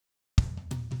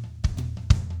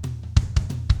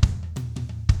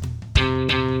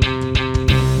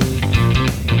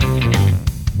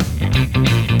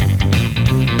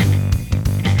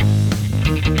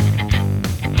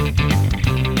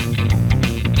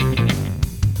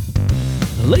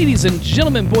Ladies and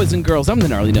gentlemen, boys and girls, I'm the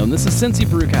Gnarly Gnome. This is Cincy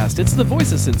Brewcast. It's the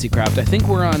voice of Cincy Craft. I think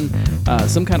we're on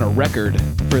some kind of record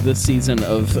for this season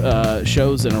of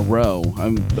shows in a row.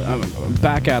 I'm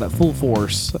back at it full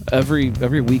force. Every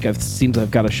week it seems I've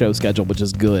got a show scheduled, which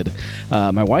is good.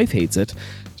 My wife hates it.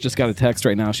 Just got a text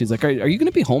right now. She's like, are you going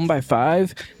to be home by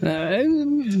 5?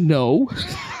 No.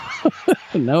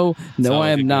 No, I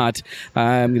am not.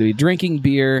 I'm going to be drinking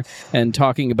beer and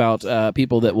talking about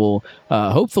people that will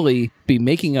hopefully be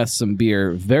making us some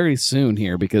beer very soon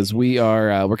here, because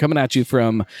we're coming at you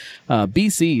from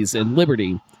BC's in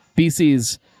Liberty.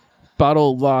 BC's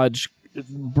Bottle Lodge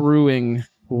Brewing.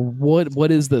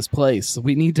 What is this place?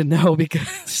 We need to know,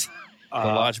 because the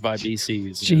Lodge by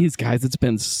BC's. Jeez, guys, it's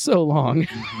been so long.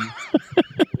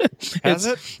 Has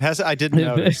it? I didn't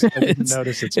notice.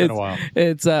 It's been a while.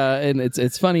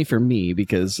 It's funny for me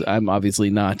because I'm obviously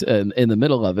not in the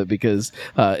middle of it, because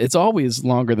it's always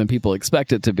longer than people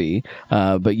expect it to be.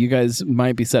 But you guys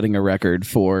might be setting a record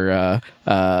for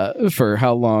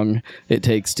how long it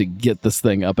takes to get this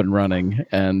thing up and running.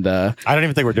 And I don't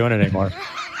even think we're doing it anymore.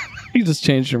 You just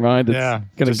changed your mind.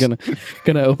 It's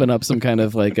gonna open up some kind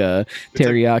of like a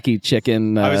teriyaki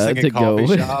chicken I was thinking to coffee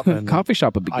go. Shop and coffee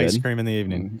shop would be good. Ice cream in the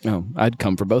evening. Oh, I'd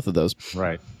come for both of those.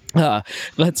 Right.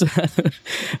 Let's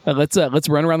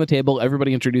run around the table.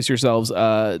 Everybody, introduce yourselves.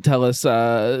 Tell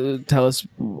us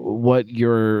what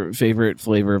your favorite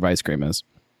flavor of ice cream is.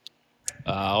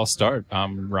 I'll start.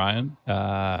 I'm Ryan,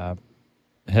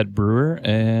 head brewer,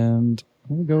 and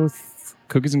I'm gonna go with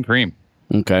cookies and cream.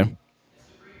 Okay.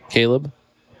 Caleb,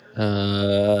 one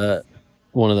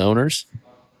of the owners.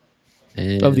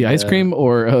 And, Of the ice cream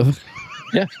or of...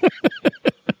 Yeah.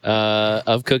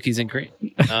 Of cookies and cream.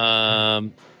 I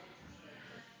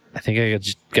think I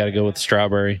just got to go with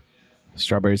strawberry.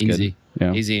 Strawberry's Easy. good.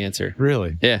 Yeah. Easy answer.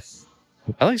 Really? Yeah.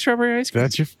 I like strawberry ice cream.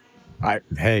 That's your... I'm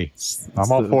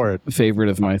all for it. Favorite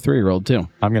of my 3-year-old too.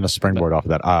 I'm going to springboard off of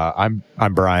that. I'm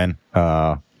Brian,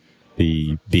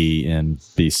 the B in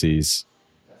BC's.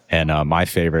 And my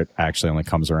favorite actually only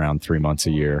comes around 3 months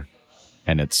a year,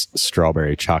 and it's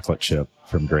strawberry chocolate chip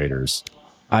from Grader's.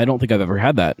 I don't think I've ever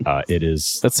had that. It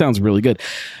is. That sounds really good.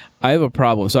 I have a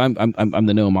problem. So I'm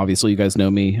the gnome. Obviously, you guys know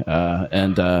me,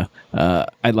 and I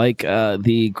like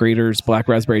the Grader's black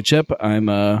raspberry chip.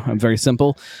 I'm very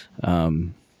simple,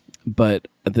 but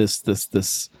this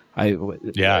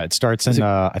it starts in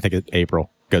I think it's April.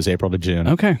 Goes April to June.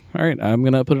 Okay. All right. I'm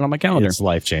going to put it on my calendar. It's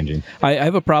life-changing. I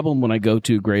have a problem when I go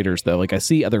to Grader's, though. Like, I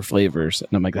see other flavors, and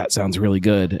I'm like, that sounds really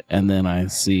good. And then I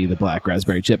see the black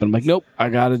raspberry chip, and I'm like, nope, I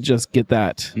got to just get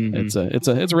that. Mm-hmm. It's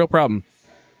a real problem.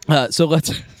 So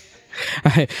let's...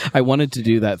 I wanted to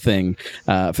do that thing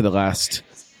for the last...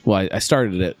 Well, I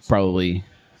started it probably...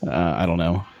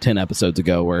 10 episodes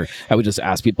ago, where I would just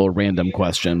ask people a random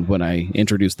question when I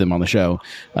introduced them on the show,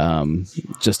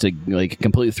 just to like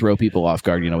completely throw people off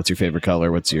guard. What's your favorite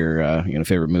color? What's your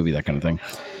favorite movie? That kind of thing.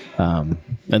 And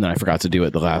then I forgot to do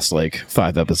it the last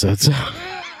 5 episodes.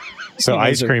 So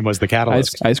ice cream was the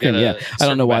catalyst. Ice cream, yeah. I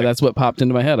don't know why that's what popped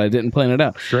into my head. I didn't plan it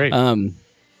out. Great.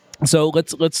 So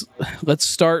let's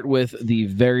start with the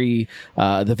very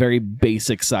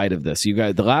basic side of this. You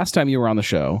guys, the last time you were on the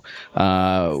show,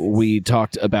 we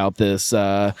talked about this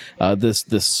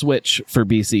switch for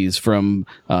BC's from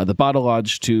the Bottle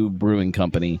Lodge to Brewing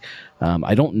Company.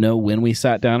 I don't know when we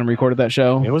sat down and recorded that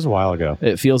show. It was a while ago.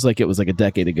 It feels like it was like a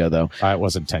decade ago, though. It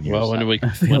wasn't 10 years. Well, when did we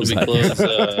close?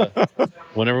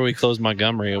 Whenever we closed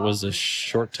Montgomery, it was a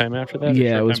short time after that.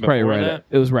 Yeah, it was probably right.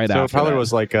 It was right so after. It probably that.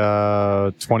 was like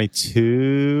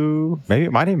 22. Maybe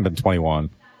it might have even been 21.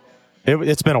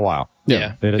 It's been a while.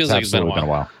 Yeah, it's feels like it's been absolutely a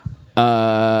while.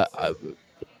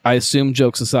 I assume,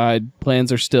 jokes aside,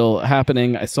 plans are still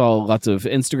happening. I saw lots of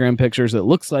Instagram pictures. It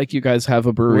looks like you guys have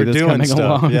a brewery that's coming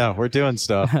along. Yeah, we're doing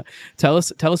stuff. Tell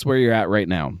us where you're at right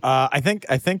now. I think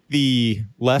the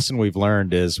lesson we've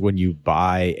learned is when you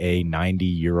buy a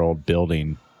 90-year-old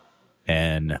building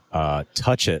and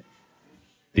touch it,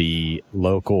 the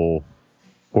local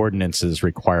ordinances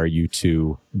require you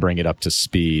to bring it up to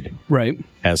speed. Right.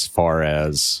 As far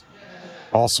as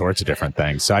all sorts of different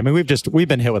things. So, I mean, we've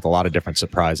been hit with a lot of different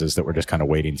surprises that we're just kind of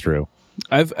wading through.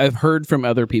 I've heard from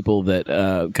other people that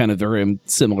kind of are in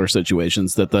similar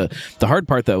situations that the hard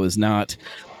part, though, is not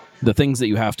the things that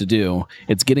you have to do.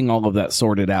 It's getting all of that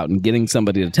sorted out and getting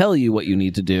somebody to tell you what you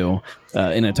need to do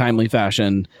in a timely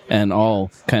fashion, and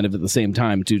all kind of at the same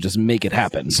time to just make it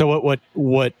happen. So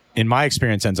what in my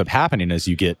experience ends up happening is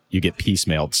you get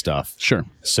piecemealed stuff. Sure.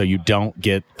 So you don't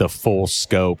get the full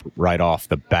scope right off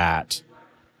the bat.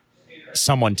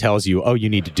 Someone tells you, oh, you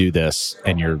need to do this,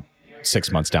 and you're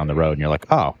 6 months down the road, and you're like,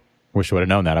 oh, wish I would have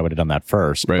known that. I would have done that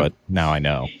first, right. But now I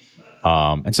know.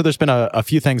 And so there's been a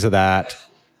few things of that,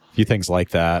 a few things like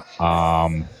that.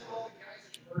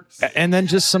 And then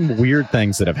just some weird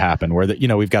things that have happened where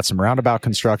we've got some roundabout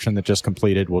construction that just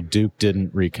completed. Well, Duke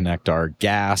didn't reconnect our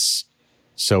gas.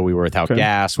 So we were without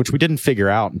gas, which we didn't figure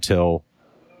out until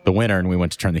the winter, and we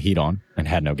went to turn the heat on and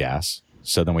had no gas.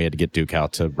 So then we had to get Duke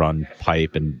out to run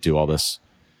pipe and do all this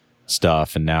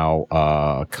stuff. And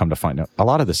now come to find out, a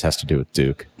lot of this has to do with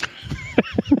Duke.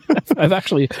 I've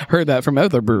actually heard that from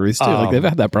other breweries too. Like they've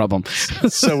had that problem.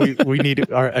 So we need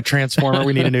a transformer.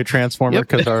 We need a new transformer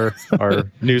because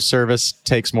our new service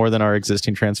takes more than our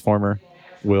existing transformer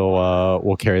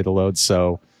will carry the load.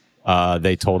 So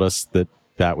they told us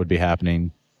that would be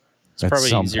happening. It's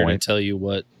probably easier to tell you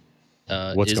what's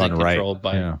isn't controlled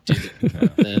by Duke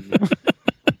than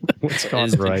what's gone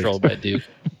is right. controlled by Duke.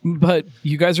 But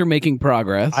you guys are making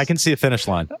progress. I can see a finish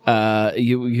line.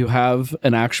 You have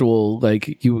an actual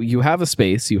you have a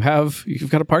space. You've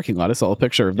got a parking lot. I saw a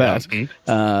picture of that. Yeah.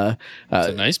 It's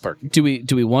a nice parking. Do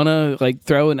we want to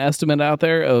throw an estimate out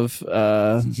there of?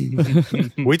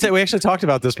 We actually talked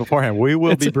about this beforehand. We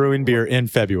will be brewing beer in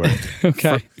February.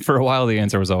 Okay. For a while, the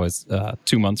answer was always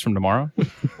 2 months from tomorrow.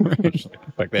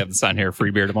 Like they have the sign here,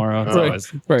 free beer tomorrow. It's always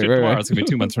tomorrow. It's gonna be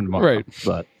 2 months from tomorrow. Right.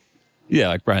 But yeah,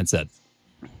 like Brian said,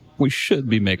 we should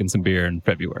be making some beer in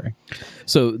February.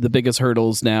 So the biggest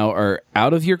hurdles now are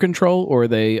out of your control, or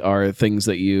they are things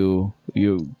that you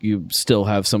still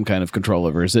have some kind of control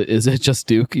over. Is it just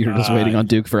Duke? You're just waiting on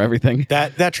Duke for everything.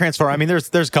 That transfer. I mean, there's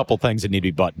a couple things that need to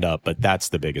be buttoned up, but that's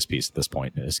the biggest piece at this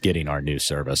point is getting our new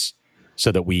service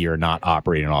so that we are not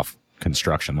operating off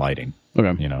construction lighting.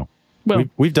 Okay. Well,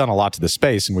 we've done a lot to the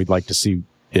space, and we'd like to see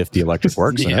if the electric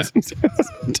works in it.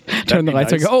 Turn the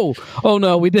lights nice. and go, oh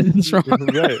no, we did this wrong.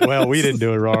 Right. Well, we didn't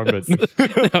do it wrong, but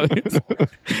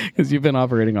because you've been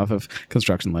operating off of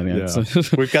construction lighting. yeah.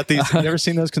 We've got these. You ever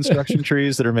seen those construction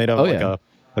trees that are made of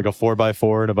like a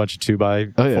 4x4 and a bunch of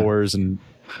 2x4s, and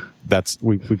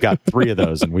we've got 3 of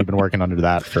those, and we've been working under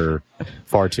that for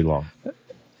far too long.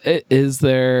 Is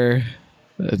there?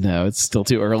 No, it's still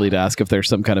too early to ask if there's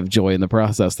some kind of joy in the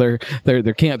process. There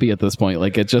can't be at this point.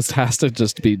 Like it just has to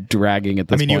just be dragging at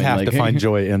this point. I mean, you have to find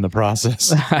joy in the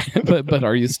process. but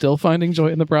are you still finding joy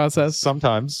in the process?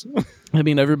 Sometimes. I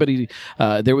mean, everybody.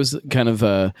 There was kind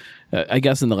of I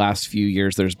guess in the last few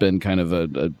years, there's been kind of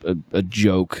a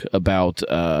joke about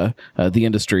the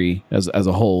industry as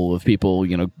a whole of people,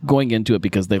 going into it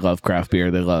because they love craft beer,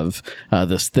 they love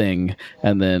this thing,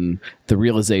 and then the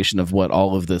realization of what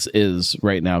all of this is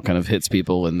right now kind of hits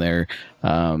people, and they're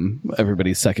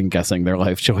everybody's second guessing their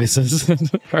life choices.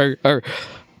 Are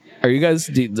you guys?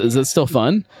 Is it still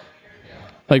fun?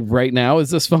 Like right now, is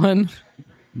this fun?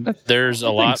 There's a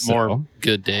lot more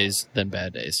good days than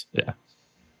bad days. Yeah.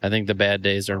 I think the bad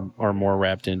days are more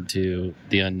wrapped into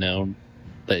the unknown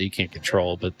that you can't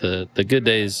control, but the good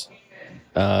days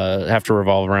have to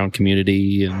revolve around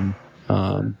community and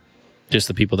just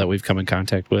the people that we've come in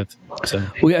contact with. So,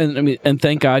 and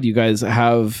thank God you guys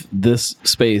have this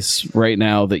space right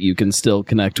now that you can still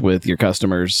connect with your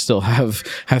customers, still have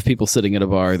people sitting at a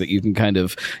bar that you can kind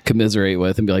of commiserate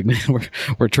with and be like, man,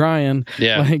 we're trying.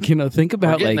 Yeah. Think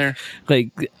about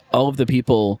like all of the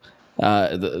people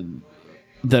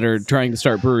that are trying to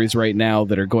start breweries right now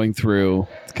that are going through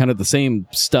kind of the same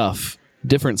stuff,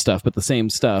 different stuff, but the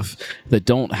same stuff, that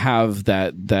don't have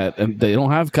that they don't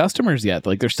have customers yet.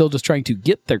 Like they're still just trying to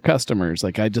get their customers.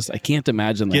 Like I can't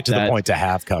imagine get to the point to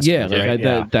have customers. Yeah,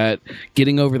 right? that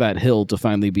getting over that hill to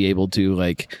finally be able to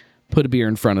like put a beer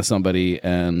in front of somebody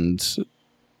and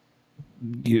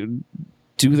you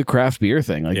do the craft beer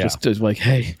thing. Like just like,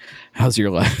 hey, how's your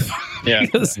life? Yeah.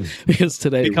 because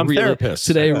today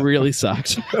really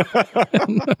sucked.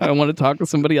 I want to talk to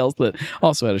somebody else that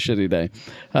also had a shitty day.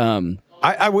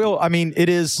 I will. I mean, it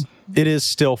is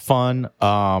still fun.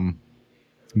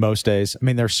 Most days. I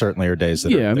mean, there certainly are days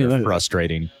that are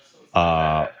frustrating.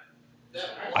 I've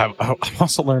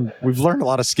also we've learned a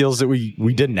lot of skills that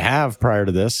we didn't have prior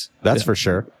to this. That's for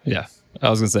sure. Yeah. I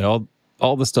was going to say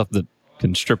all the stuff that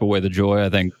can strip away the joy,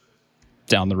 I think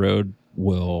down the road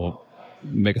will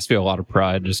make us feel a lot of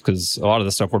pride, just because a lot of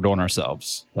the stuff we're doing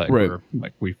ourselves. Like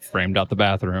we framed out the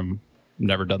bathroom,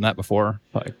 never done that before.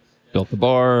 Like built the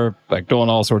bar, like doing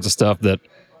all sorts of stuff that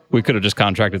we could have just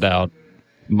contracted out,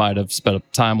 might have sped up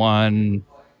the timeline,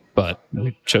 but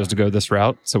we chose to go this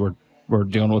route. So we're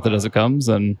dealing with it as it comes.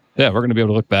 And we're going to be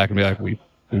able to look back and be like, we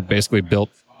basically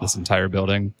built this entire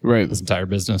building, this entire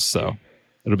business. So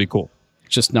it'll be cool.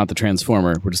 Just not the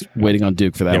transformer. We're just waiting on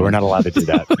Duke for that. Yeah, we're not allowed to do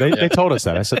that. They told us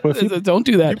that. I said, well, if you don't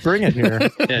do that. You bring it here.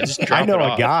 Yeah, just drop I know it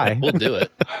a off. guy. We'll do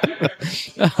it.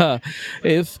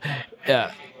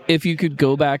 if you could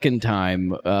go back in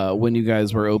time when you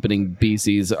guys were opening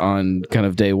BCs on kind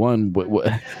of day one,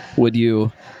 would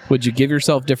you give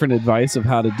yourself different advice of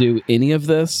how to do any of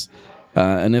this?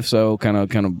 And if so, kind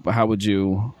of how would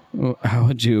you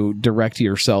direct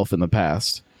yourself in the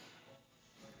past?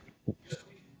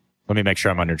 Let me make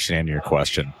sure I'm understanding your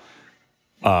question.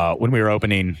 When we were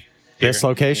opening this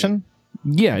location,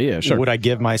 Yeah, sure. would I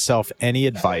give myself any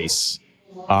advice?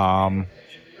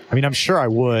 I mean, I'm sure I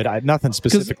would. Nothing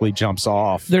specifically jumps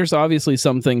off. There's obviously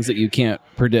some things that you can't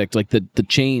predict, like the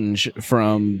change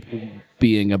from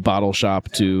being a bottle shop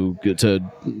to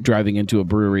driving into a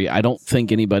brewery. I don't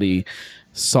think anybody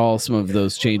saw some of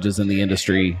those changes in the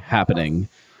industry happening.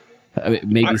 I mean,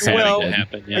 maybe some. Well, to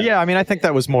happen. yeah, I mean, I think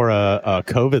that was more a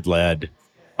COVID-led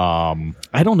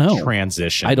I don't know.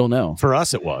 transition. I don't know. For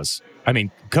us, it was. I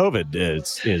mean, COVID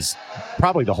is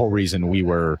probably the whole reason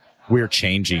we're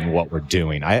changing what we're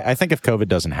doing. I think if COVID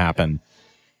doesn't happen,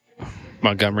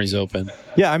 Montgomery's open.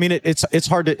 yeah, I mean, it's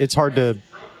hard to.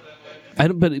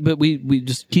 But we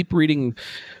just keep reading.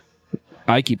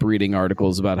 I keep reading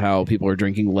articles about how people are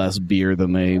drinking less beer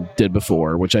than they did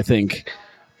before, which I think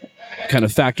kind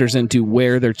of factors into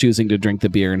where they're choosing to drink the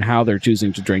beer and how they're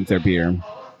choosing to drink their beer.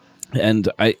 And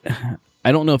I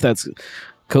don't know if that's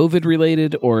COVID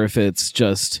related or if it's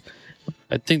just.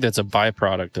 I think that's a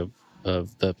byproduct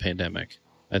of the pandemic.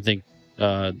 I think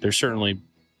there's certainly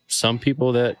some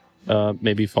people that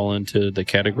maybe fall into the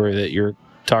category that you're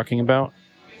talking about.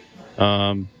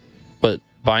 But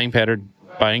buying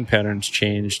patterns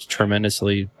changed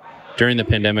tremendously during the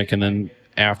pandemic and then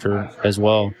after as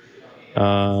well,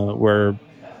 where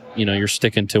you're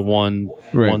sticking to one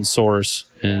source,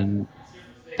 and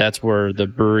that's where the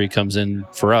brewery comes in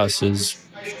for us. Is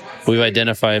we've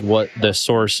identified what the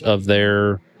source of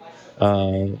their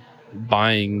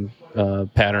buying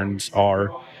patterns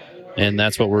are, and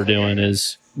that's what we're doing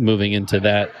is moving into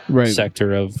that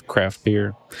sector of craft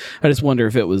beer. I just wonder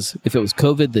if it was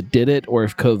COVID that did it, or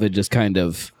if COVID just kind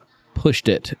of pushed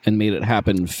it and made it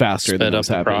happen faster than it was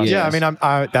happening. Yeah, I mean,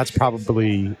 that's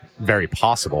probably very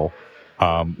possible.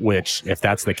 Which, if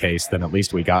that's the case, then at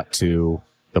least we got to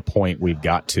the point we've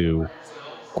got to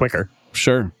quicker.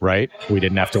 Sure, right? We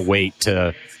didn't have to wait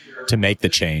to make the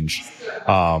change.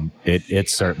 It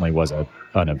certainly was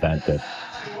an event that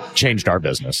changed our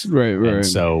business. Right. And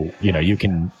so, you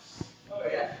can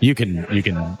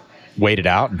wait it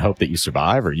out and hope that you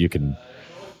survive, or you can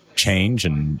change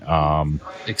and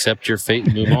accept your fate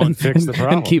and move on. Fix the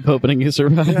problem and keep hoping you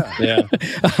survive. Yeah.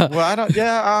 Well, I don't.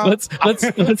 Yeah.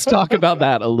 Let's talk about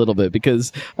that a little bit,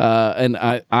 because and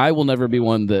I will never be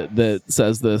one that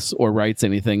says this or writes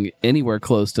anything anywhere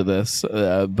close to this,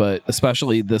 but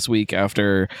especially this week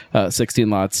after 16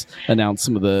 Lots announced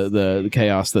some of the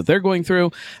chaos that they're going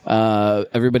through.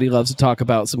 Everybody loves to talk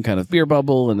about some kind of beer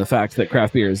bubble and the fact that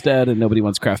craft beer is dead and nobody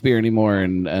wants craft beer anymore,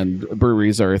 and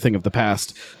breweries are a thing of the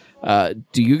past.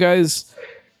 Do you guys?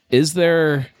 Is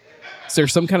there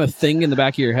some kind of thing in the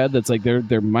back of your head that's like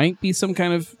there might be some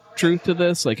kind of truth to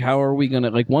this? Like, how are we gonna,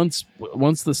 like, once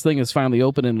this thing is finally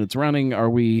open and it's running,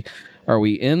 are we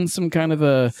in some kind of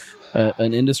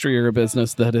an industry or a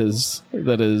business that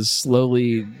is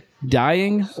slowly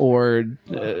dying, or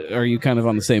are you kind of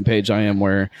on the same page I am,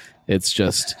 where it's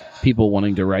just people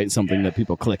wanting to write something that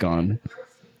people click on?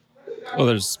 Well,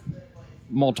 there's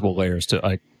multiple layers to,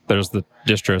 like, there's the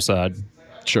distro side.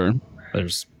 Sure.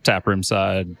 There's taproom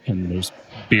side, and there's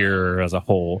beer as a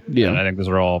whole. Yeah. And I think those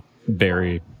are all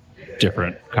very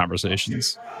different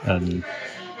conversations. And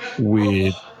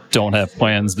we don't have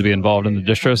plans to be involved in the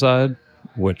distro side,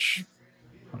 which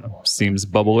seems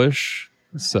bubble-ish.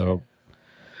 So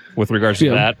with regards to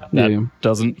that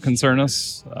doesn't concern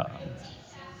us.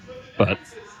 But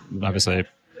obviously,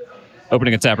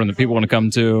 opening a taproom that people want to come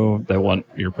to, they want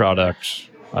your product.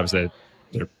 Obviously,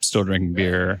 they're still drinking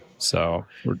beer, so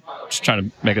we're just trying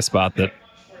to make a spot that,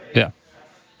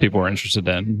 people are interested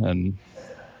in and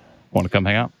want to come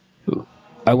hang out.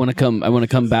 I want to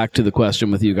come back to the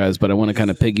question with you guys, but I want to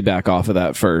kind of piggyback off of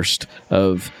that first.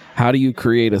 Of how do you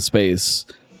create a space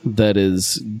that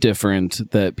is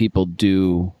different, that people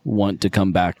do want to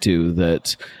come back to,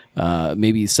 that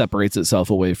maybe separates itself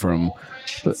away from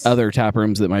other tap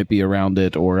rooms that might be around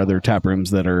it, or other tap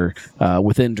rooms that are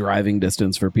within driving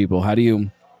distance for people? How do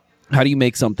you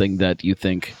make something that you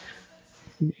think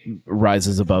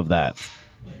rises above that?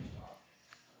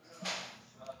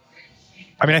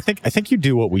 I mean, I think you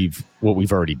do what we've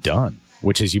already done,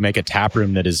 which is you make a tap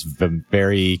room that is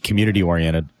very community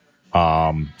oriented,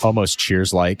 almost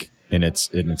Cheers like in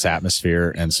its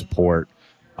atmosphere and support,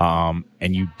 and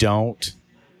you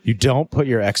don't put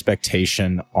your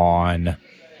expectation on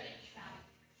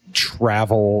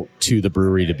travel to the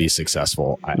brewery to be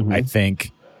successful. I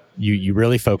think you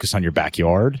really focus on your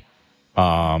backyard,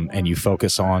 and you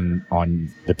focus on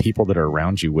the people that are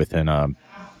around you within a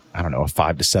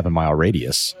 5 to 7 mile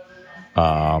radius.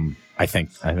 I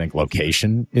think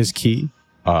location is key.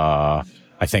 I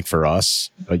think for us,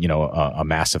 a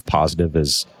massive positive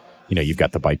is, you've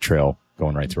got the bike trail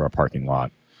going right through our parking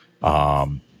lot.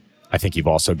 I think you've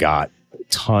also got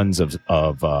tons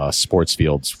of sports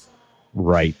fields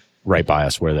right by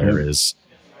us where there's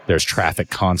traffic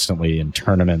constantly and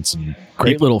tournaments and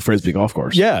great little Frisbee golf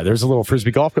course. Yeah, there's a little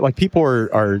Frisbee golf, but like people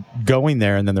are going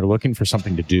there and then they're looking for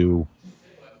something to do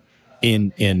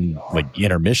in like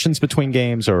intermissions between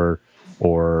games or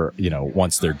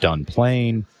once they're done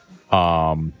playing.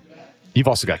 You've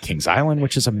also got Kings Island,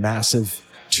 which is a massive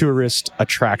tourist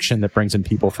attraction that brings in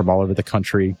people from all over the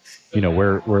country.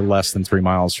 We're less than 3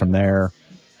 miles from there.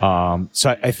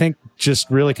 So I think just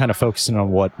really kind of focusing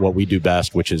on what we do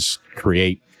best, which is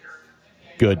create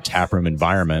good taproom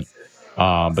environment,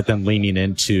 but then leaning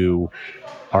into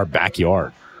our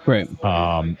backyard, right?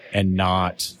 And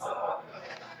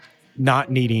not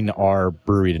needing our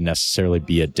brewery to necessarily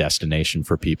be a destination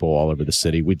for people all over the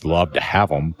city. We'd love to have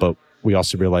them, but we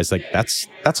also realize like that's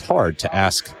hard to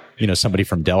ask, somebody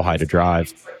from Delhi to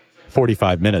drive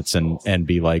 45 minutes and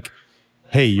be like,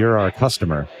 hey, you're our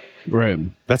customer. Right.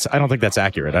 I don't think that's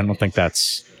accurate. I don't think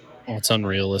that's... Well, it's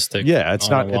unrealistic. Yeah, it's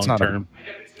not term.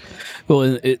 Well,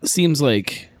 it seems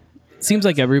like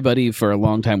everybody for a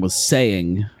long time was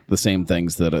saying the same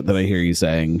things that I hear you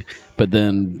saying, but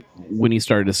then when you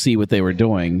started to see what they were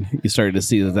doing, you started to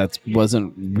see that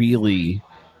wasn't really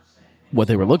what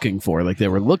they were looking for. Like they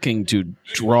were looking to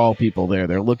draw people there.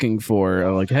 They're looking for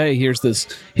like, hey, here's this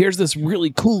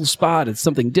really cool spot. It's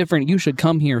something different. You should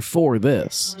come here for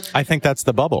this. I think that's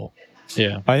the bubble.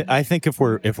 Yeah. I think if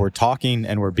we're talking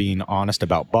and we're being honest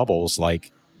about bubbles,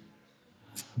 like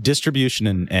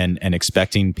distribution and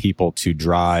expecting people to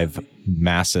drive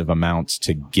massive amounts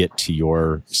to get to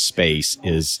your space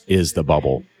is the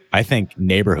bubble. I think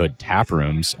neighborhood tap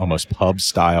rooms, almost pub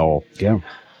style,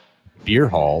 beer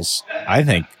halls, I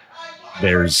think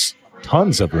there's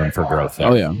tons of room for growth there.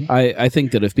 Oh yeah. I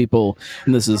think that if people,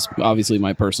 and this is obviously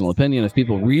my personal opinion, if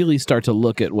people really start to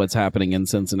look at what's happening in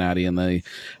Cincinnati and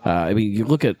you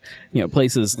look at,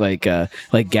 places like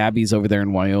Gabby's over there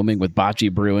in Wyoming with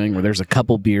Bocce Brewing, where there's a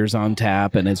couple beers on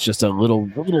tap and it's just a little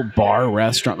bar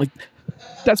restaurant. Like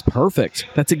that's perfect.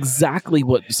 That's exactly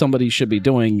what somebody should be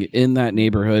doing in that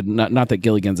neighborhood. Not that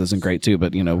Gilligan's isn't great too,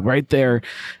 but right there,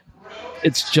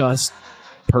 it's just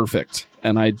perfect.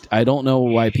 And I don't know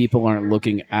why people aren't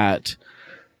looking at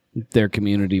their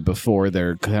community before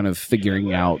they're kind of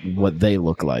figuring out what they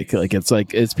look like.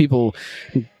 It's people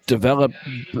develop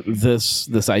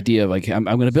this idea of like, I'm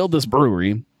going to build this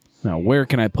brewery. Now, where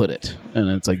can I put it? And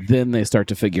it's like, then they start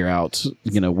to figure out,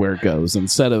 where it goes.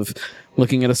 Instead of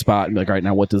looking at a spot and be like, all right,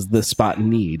 now what does this spot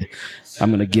need? I'm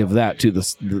going to give that to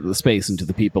the space and to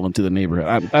the people and to the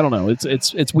neighborhood. I don't know.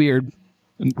 It's weird.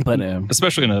 But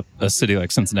especially in a city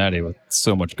like Cincinnati with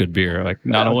so much good beer, like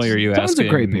not only are you asking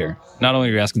great beer, not only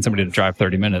are you asking somebody to drive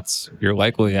 30 minutes, you're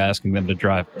likely asking them to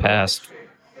drive past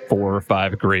 4 or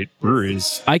 5 great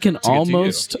breweries. I can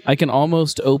almost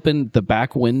open the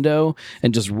back window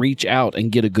and just reach out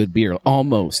and get a good beer.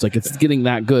 Almost like it's getting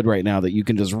that good right now that you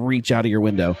can just reach out of your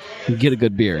window and get a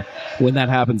good beer. When that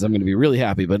happens, I'm going to be really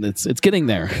happy. But it's getting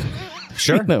there.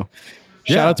 Sure.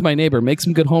 Shout out to my neighbor. Make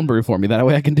some good homebrew for me. That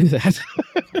way I can do that.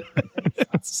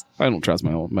 I don't trust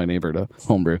my neighbor to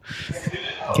homebrew.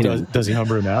 Does he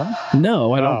homebrew now?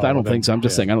 No, I don't think so. I'm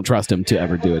just saying I don't trust him to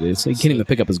ever do it. He can't even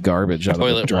pick up his garbage out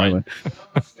of the driveway.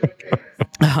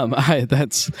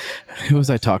 Who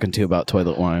was I talking to about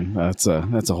toilet wine? That's a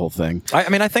whole thing.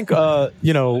 I think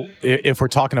if we're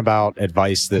talking about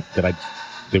advice that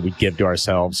we give to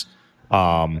ourselves,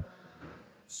 try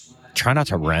not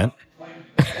to rent.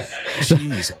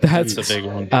 Jeez, that's a big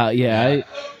one.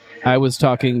 I was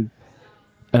talking.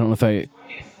 I don't know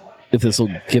if this will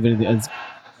give anything.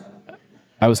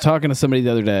 I was talking to somebody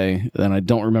the other day, and I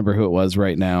don't remember who it was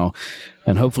right now.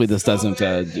 And hopefully this doesn't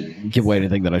give away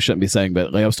anything that I shouldn't be saying.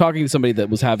 But I was talking to somebody that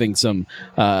was having some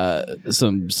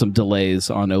delays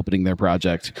on opening their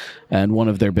project, and one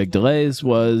of their big delays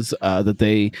was that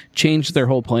they changed their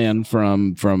whole plan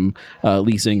from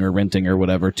leasing or renting or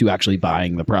whatever to actually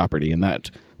buying the property, and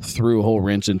that threw a whole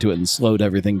wrench into it and slowed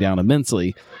everything down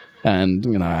immensely.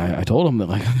 And I told him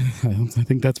that I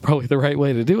think that's probably the right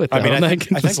way to do it. Though. I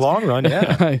think long run,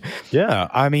 yeah, yeah.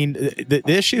 I mean, the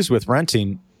issues with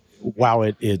renting, while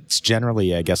it's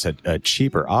generally, I guess, a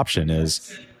cheaper option,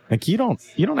 is like you don't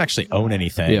actually own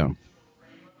anything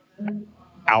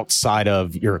outside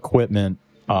of your equipment.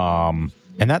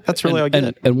 And that's really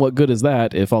and what good is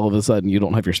that if all of a sudden you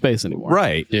don't have your space anymore?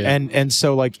 Right. Yeah. And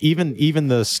so like even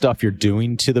the stuff you're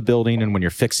doing to the building and when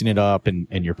you're fixing it up and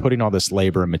you're putting all this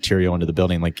labor and material into the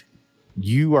building, like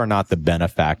you are not the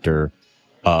benefactor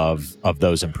of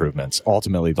those improvements.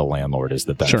 Ultimately, the landlord is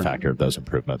the benefactor of those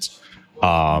improvements.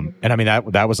 And I mean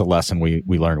that was a lesson we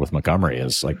learned with Montgomery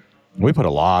is like we put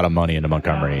a lot of money into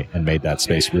Montgomery and made that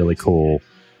space really cool.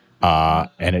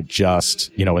 And it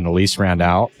just, when the lease ran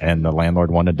out and the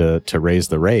landlord wanted to raise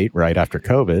the rate right after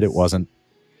COVID,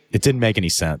 it didn't make any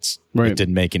sense. Right. It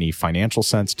didn't make any financial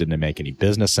sense. Didn't make any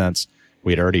business sense.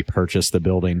 We had already purchased the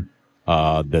building,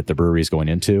 that the brewery is going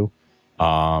into.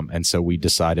 And so we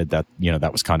decided that,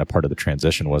 that was kind of part of the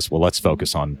transition was, well, let's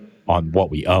focus on what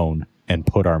we own and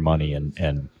put our money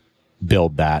and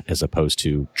build that as opposed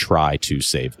to try to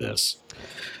save this.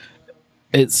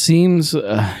 It seems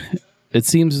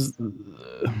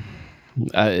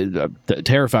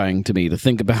terrifying to me to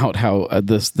think about how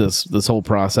this whole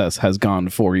process has gone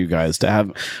for you guys to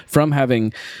have from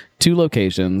having two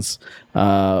locations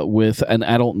with an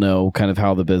I don't know kind of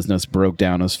how the business broke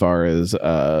down as far as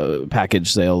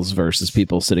package sales versus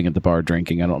people sitting at the bar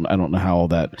drinking. I don't know how all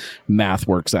that math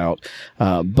works out,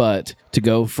 but to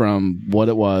go from what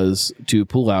it was to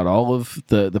pull out all of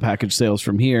the package sales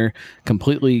from here,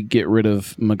 completely get rid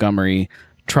of Montgomery,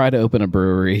 try to open a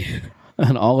brewery,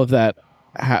 and all of that.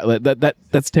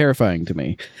 That's terrifying to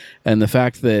me, and the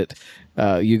fact that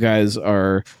you guys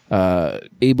are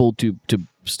able to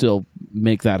still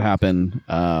make that happen.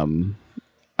 I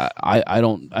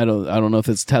don't know if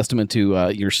it's testament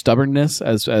to your stubbornness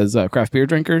as craft beer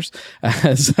drinkers,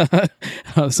 as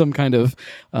some kind of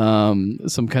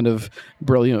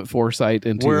brilliant foresight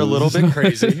into. We're a little bit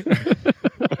crazy.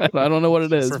 I don't know what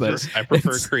it is, but I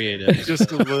prefer creative.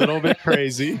 Just a little bit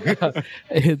crazy.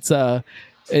 It's a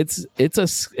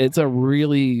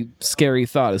really scary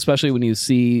thought, especially when you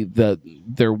see that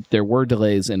there were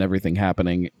delays in everything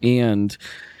happening, and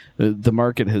the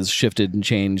market has shifted and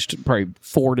changed probably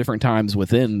 4 different times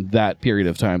within that period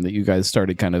of time that you guys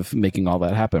started kind of making all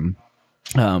that happen.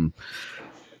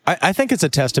 I think it's a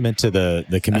testament to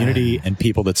the community and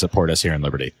people that support us here in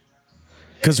Liberty.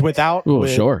 Because without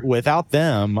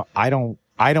them, I don't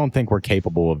think we're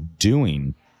capable of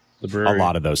doing The brewery. a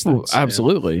lot of those things.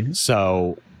 Absolutely.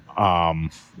 So, yeah,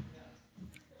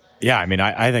 I mean,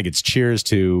 I think it's cheers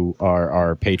to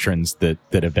our patrons that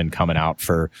have been coming out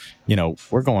for,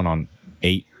 we're going on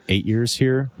 8 years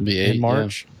here in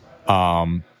March. Yeah.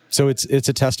 So it's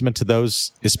a testament to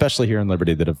those, especially here in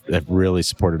Liberty, that have really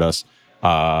supported us.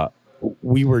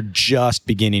 We were just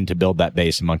beginning to build that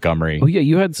base in Montgomery. Oh yeah,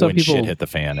 you had some people shit hit the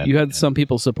fan. You had some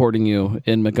people supporting you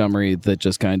in Montgomery that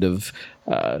just kind of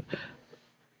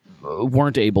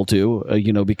weren't able to,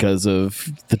 because of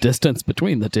the distance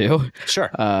between the two.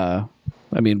 Sure. I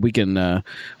mean, we can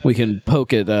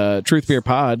poke at Truth Beer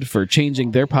Pod for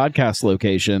changing their podcast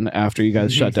location after you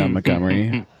guys shut down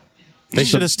Montgomery. They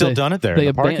should have still done it there in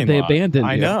the parking lot. They abandoned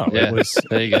I you. know. Yeah. It was,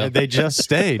 There you go. They just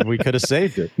stayed. We could have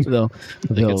saved it.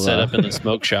 They Can set up in the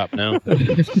smoke shop now.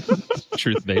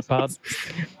 Truth Vape Pod.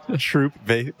 Troop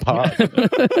Vape Pod.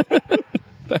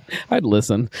 I'd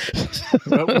listen.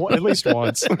 At least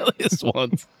once. At least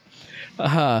once.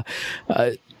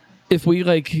 If we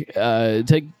take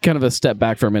kind of a step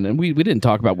back for a minute, and we didn't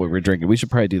talk about what we're drinking. We should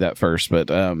probably do that first.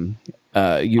 But I'm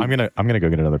gonna go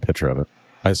get another picture of it.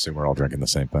 I assume we're all drinking the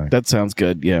same thing. that sounds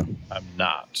good. Yeah. I'm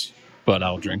not, but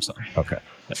I'll drink some. Okay.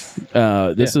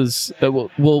 This is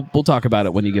we'll talk about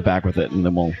it when you get back with it, and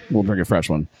then we'll drink a fresh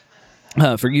one.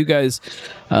 For you guys,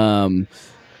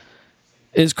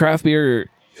 is craft beer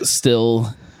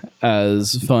still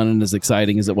as fun and as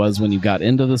exciting as it was when you got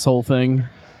into this whole thing?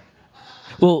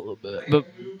 Well, but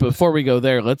before we go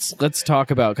there, let's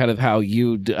talk about kind of how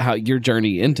your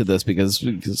journey into this, because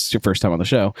it's your first time on the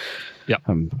show. Yeah,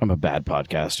 I'm a bad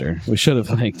podcaster. We should have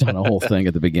done a whole thing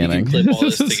at the beginning. You can clip all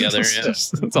this together. Yeah.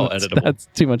 It's all editable. That's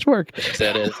too much work.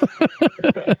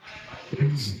 That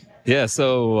is. Yeah,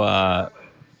 so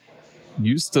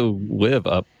used to live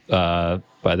up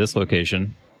by this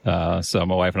location. So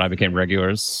my wife and I became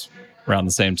regulars around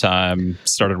the same time,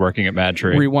 started working at Mad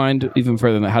Tree. Rewind even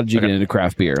further than that. How did you get into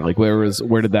craft beer? Like,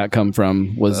 where did that come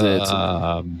from? Was there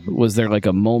like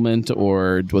a moment,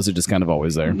 or was it just kind of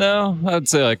always there? No, I'd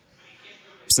say like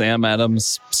Sam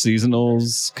Adams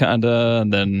seasonals kind of,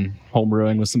 and then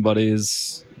homebrewing with some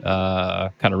buddies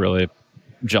kind of really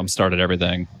jump started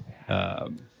everything.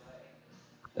 And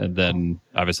then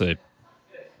obviously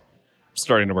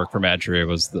starting to work for Mad Tree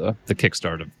was the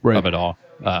kickstart of it all,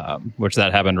 which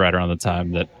that happened right around the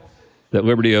time that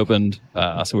Liberty opened.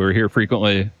 So we were here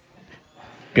frequently.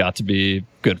 got to be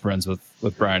good friends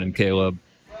with Brian and Caleb.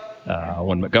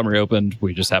 When Montgomery opened,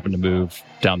 we just happened to move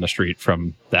down the street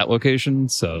from that location,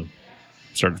 so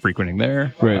started frequenting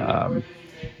there. Right.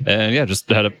 And yeah, just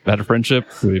had a friendship.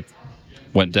 We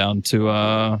went down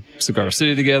to Cigar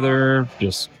City together.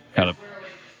 Just kind of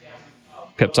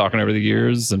kept talking over the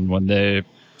years, and when they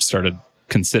started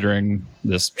considering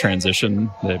this transition,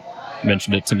 they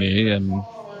mentioned it to me, and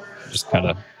just kind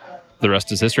of the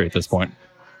rest is history at this point.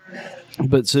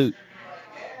 But so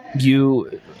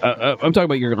I'm talking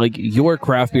about your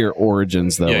craft beer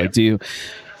origins though. Yeah. Like, do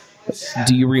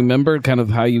you remember kind of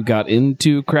how you got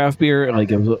into craft beer?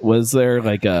 Like, was there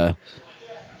like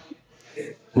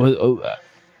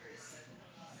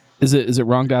is it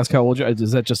wrong to ask how old you are?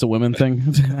 Is that just a women thing?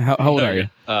 How old are you?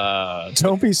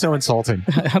 Don't be so insulting.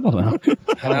 I don't know.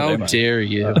 How dare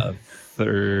you?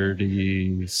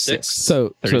 36.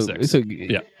 So 36.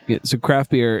 yeah. So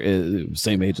craft beer is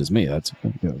same age as me. That's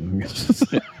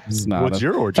it's not. What's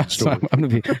your origin story? I'm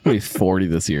gonna be 40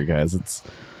 this year, guys.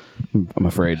 I'm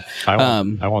afraid. I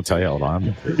won't tell you how old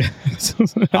I'm.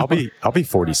 I'll be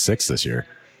 46 this year.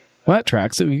 Well, that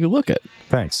tracks it. You can look it.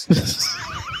 Thanks.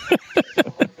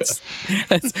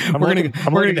 I'm ready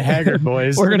to haggard,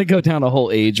 boys. We're gonna go down a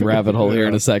whole age rabbit hole here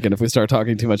in a second if we start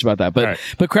talking too much about that. But right.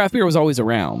 But craft beer was always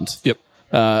around. Yep.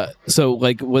 So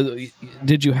like,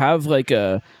 did you have like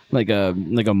a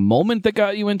moment that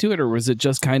got you into it, or was it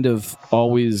just kind of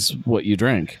always what you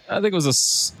drank? I think it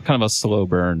was kind of a slow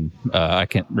burn. I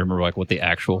can't remember like what the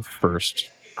actual first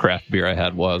craft beer I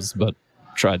had was, but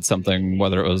tried something,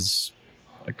 whether it was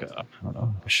like I don't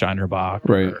know, a Shiner Bock,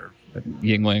 right, or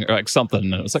Yingling, or like something.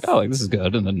 And it was like, oh, like this is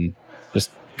good, and then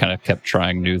just kind of kept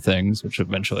trying new things, which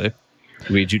eventually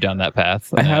lead you down that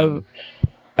path.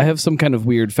 I have some kind of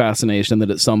weird fascination that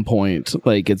at some point,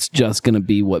 like, it's just going to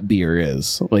be what beer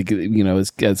is. Like, you know,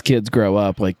 as kids grow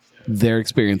up, like, their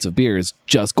experience of beer is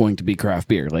just going to be craft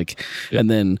beer. Like,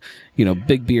 and then, you know,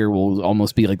 big beer will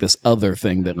almost be like this other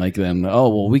thing that, like, then, oh,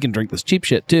 well, we can drink this cheap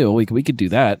shit too. We could do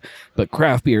that. But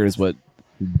craft beer is what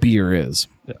beer is.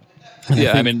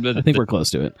 Yeah, I think we're close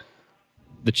to it.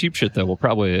 The cheap shit, though,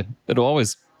 it'll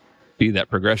always be that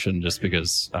progression, just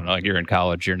because, I don't know, like, you're in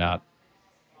college, you're not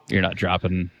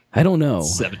dropping, I don't know,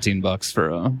 $17 for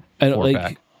a I don't 4-pack.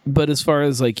 like, but as far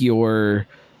as like your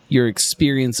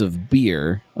experience of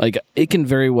beer, like, it can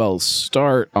very well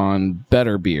start on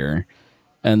better beer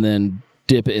and then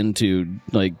dip into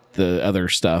like the other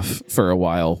stuff for a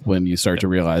while when you start to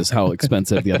realize how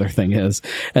expensive the other thing is,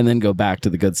 and then go back to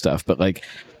the good stuff. But like,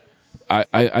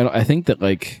 I think that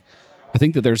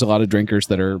there's a lot of drinkers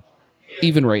that are,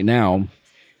 even right now,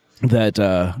 that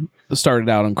started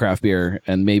out on craft beer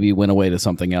and maybe went away to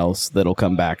something else that'll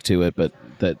come back to it, but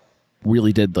that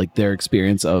really did, like, their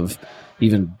experience of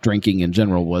even drinking in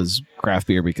general was craft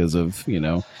beer because of, you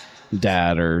know,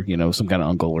 dad or, you know, some kind of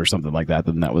uncle or something like that.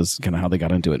 Then that was kind of how they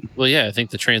got into it. Well, yeah, I think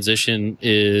the transition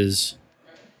is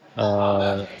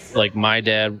like my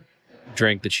dad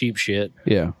drank the cheap shit.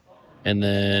 Yeah. And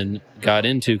then got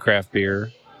into craft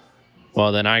beer.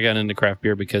 Well, then I got into craft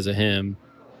beer because of him.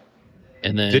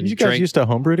 And then didn't you guys used to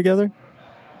homebrew together?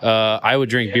 I would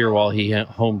drink beer while he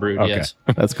homebrewed. Okay. Yes,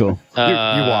 That's cool. You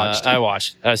watched. I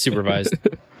watched. I supervised.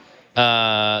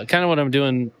 Kind of what I'm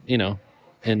doing, you know,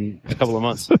 in a couple of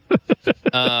months.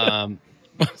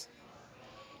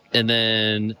 And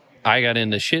then I got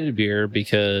into shitty beer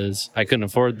because I couldn't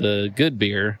afford the good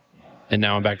beer, and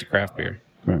now I'm back to craft beer.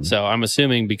 Right. So I'm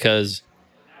assuming because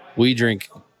we drink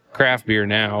craft beer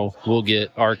now, we'll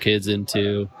get our kids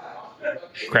into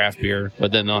craft beer,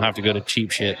 but then they'll have to go to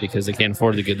cheap shit because they can't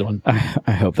afford the good one.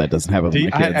 I hope that doesn't happen with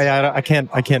my kids.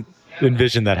 I can't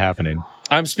envision that happening.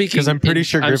 I'm speaking because I'm pretty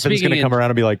sure Griffin's going to come around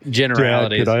and be like,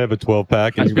 generalities. Dad, could I have a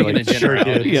 12-pack? And you'll be like, sure,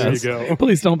 kid. Yes. Here you go.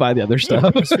 Please don't buy the other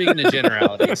stuff. I'm speaking in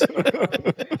generalities.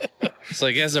 It's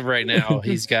like, as of right now,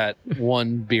 he's got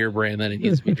one beer brand that he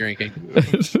needs to be drinking.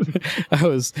 I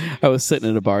was sitting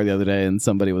at a bar the other day, and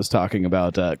somebody was talking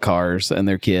about cars and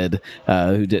their kid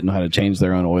who didn't know how to change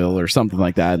their own oil or something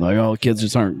like that. And like, oh, kids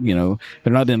just aren't, you know,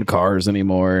 they're not into cars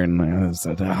anymore. And I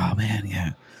said, oh man,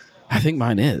 yeah, I think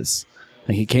mine is.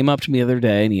 And he came up to me the other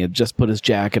day, and he had just put his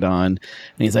jacket on, and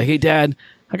he's like, hey, Dad,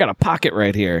 I got a pocket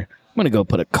right here. I'm going to go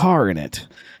put a car in it.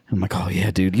 I'm like, oh, yeah,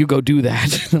 dude, you go do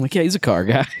that. I'm like, yeah, he's a car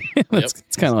guy. It's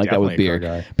kind of like that with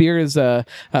beer. Beer is,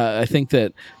 I think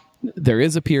that there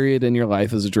is a period in your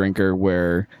life as a drinker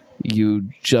where you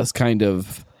just kind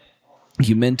of,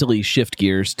 you mentally shift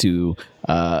gears to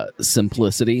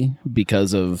simplicity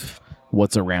because of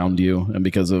what's around you and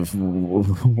because of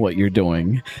what you're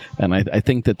doing. And I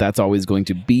think that that's always going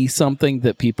to be something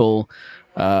that people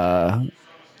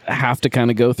have to kind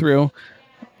of go through.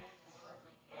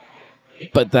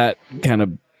 but that kind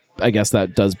of, I guess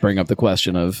that does bring up the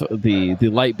question of the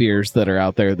light beers that are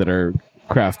out there that are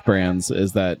craft brands.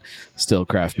 Is that still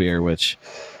craft beer, which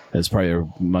is probably a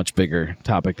much bigger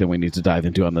topic than we need to dive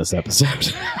into on this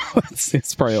episode.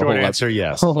 it's probably Short a whole answer,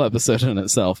 yes. whole episode in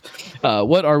itself.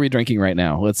 What are we drinking right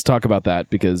now? Let's talk about that,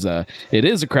 because it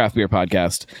is a craft beer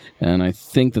podcast, and I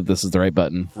think that this is the right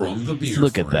button.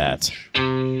 Look at that.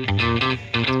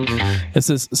 This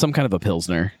is some kind of a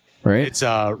Pilsner, right? It's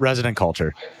resident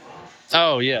culture.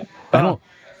 Oh yeah,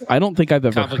 I don't think I've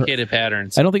ever complicated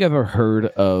patterns. I don't think I've ever heard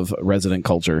of Resident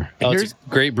Culture. Oh, it's a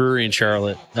great brewery in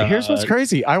Charlotte. Here's what's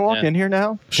crazy. I walk in here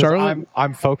now. Charlotte?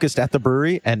 I'm focused at the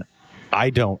brewery, and I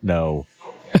don't know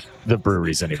the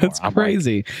breweries anymore. That's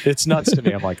crazy. Like, it's nuts to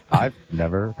me. I'm like, I've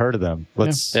never heard of them.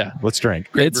 Let's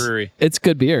drink. Great brewery. It's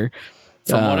good beer.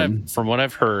 From what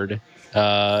I've heard,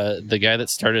 the guy that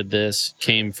started this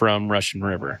came from Russian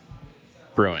River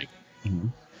Brewing. Mm-hmm.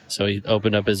 So he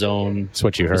opened up his own That's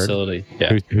what you heard? facility.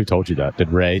 Yeah. Who told you that?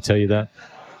 Did Ray tell you that?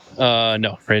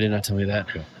 No, Ray did not tell me that.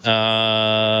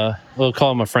 We'll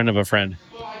call him a friend of a friend.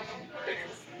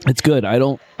 It's good. I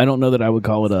don't know that I would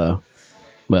call it a.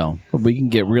 Well, we can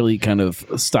get really kind of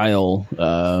style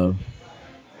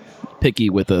picky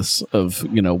with this of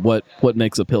what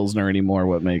makes a Pilsner anymore,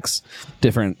 what makes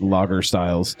different lager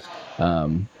styles.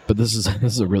 But this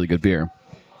is a really good beer.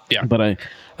 Yeah. But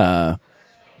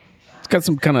it's got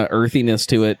some kind of earthiness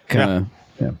to it. Yeah.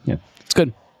 It's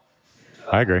good.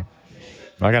 I agree.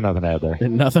 I got nothing to add there.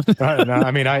 Nothing. No,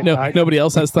 I mean, nobody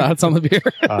else has thoughts on the beer.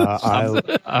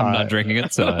 I'm not drinking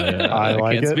it, so I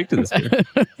like can't it. speak to this beer.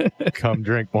 Come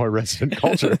drink more resident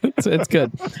culture. it's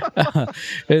good.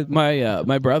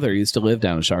 My brother used to live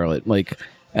down in Charlotte,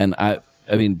 and I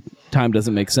mean, time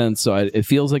doesn't make sense, so it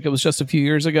feels like it was just a few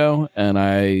years ago, and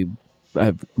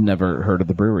I've never heard of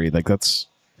the brewery.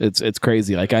 It's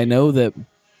crazy. I know that.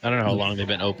 I don't know how long they've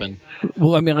been open.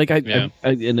 Well, I mean,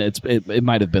 and it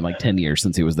might have been 10 years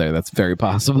since he was there. That's very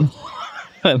possible.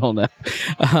 I don't know,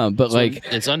 but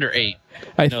it's under 8.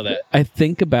 I know that. I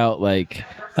think about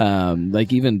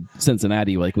even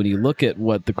Cincinnati. When you look at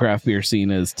what the craft beer scene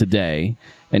is today,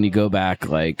 and you go back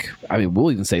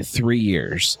we'll even say 3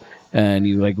 years, and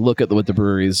you look at what the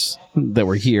breweries that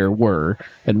were here were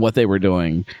and what they were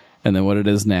doing, and then what it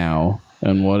is now.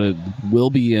 And what it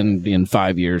will be in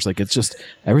 5 years, it's just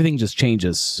everything just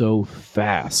changes so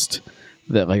fast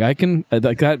that I can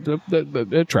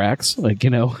that tracks.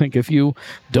 If you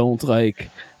don't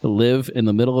live in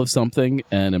the middle of something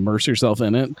and immerse yourself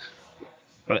in it,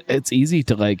 it's easy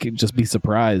to just be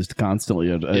surprised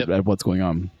constantly at what's going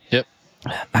on. Yep.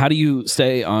 How do you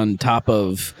stay on top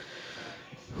of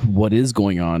what is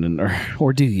going on,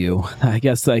 or do you? I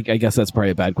guess that's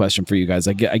probably a bad question for you guys.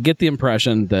 I get the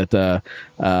impression that the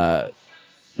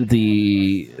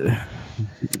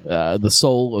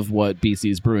soul of what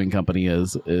BC's brewing company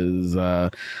is a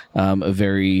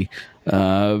very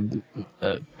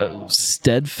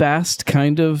steadfast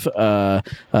kind of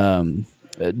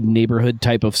neighborhood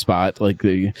type of spot.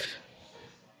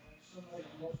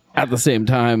 At the same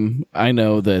time, I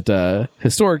know that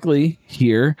historically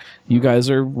here, you guys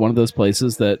are one of those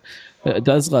places that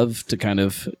does love to kind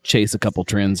of chase a couple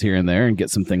trends here and there and get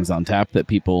some things on tap that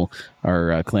people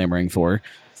are clamoring for.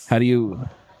 How do you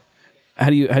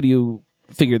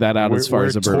figure that out as far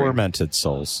as a brewery? Tormented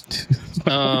souls.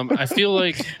 I feel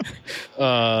like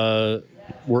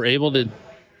we're able to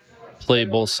play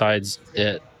both sides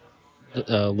at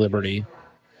Liberty,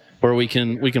 where we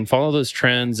can follow those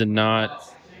trends and not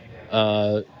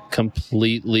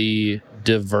completely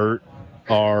divert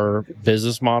our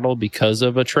business model because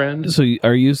of a trend. So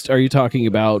are you talking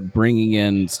about bringing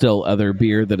in still other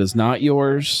beer that is not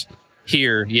yours?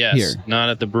 Here, yes. Here. Not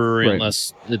at the brewery Right.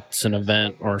 unless it's an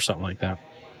event or something like that.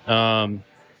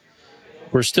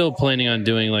 We're still planning on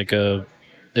doing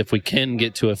if we can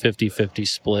get to a 50-50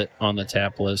 split on the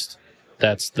tap list,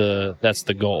 that's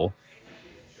the goal.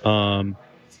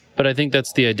 But I think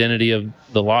that's the identity of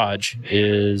the lodge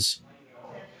is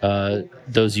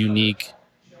those unique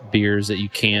beers that you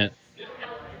can't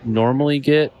normally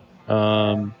get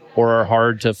or are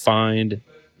hard to find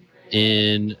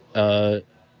in 2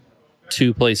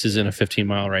 places in a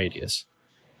 15-mile radius.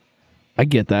 I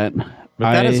get that.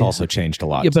 But that has also changed a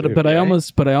lot. Yeah, but too, but right?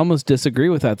 I almost disagree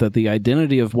with that. That the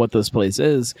identity of what this place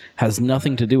is has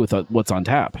nothing to do with what's on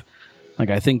tap.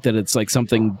 I think that it's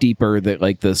something deeper that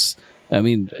this. I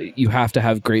mean, you have to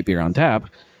have great beer on tap,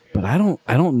 but I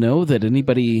don't know that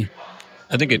anybody.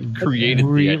 I think it created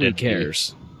really the identity.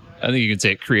 cares. I think you can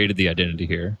say it created the identity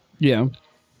here. Yeah.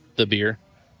 The beer.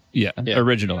 Yeah,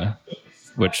 originally.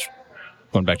 Which,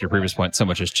 going back to your previous point, so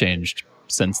much has changed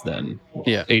since then.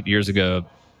 Yeah. 8 years ago,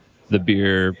 the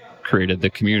beer created the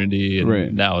community, and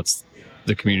Right. now it's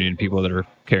the community and people that are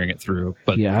carrying it through.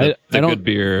 But Yeah, the I don't- good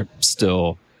beer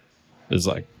still is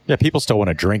like, Yeah, people still want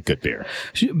to drink good beer.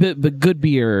 But good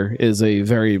beer is a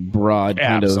very broad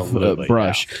kind of Absolutely,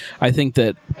 brush. I think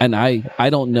that, and I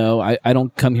don't know, I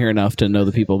don't come here enough to know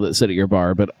the people that sit at your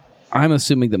bar, but I'm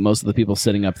assuming that most of the people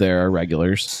sitting up there are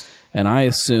regulars. And I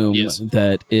assume Yes.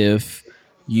 that if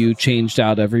you changed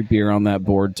out every beer on that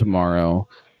board tomorrow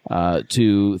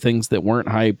to things that weren't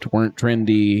hyped, weren't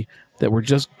trendy, that were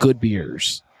just good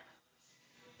beers,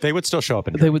 They would still show up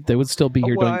and they would still be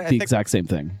here Well, doing I the think- exact same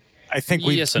thing. I think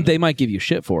we Yes and They might give you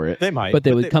shit for it. They might, but they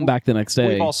but would they- come back the next day.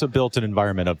 We've also built an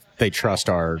environment of they trust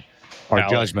our Palate.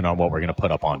 judgment on what we're going to put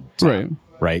up on. Right.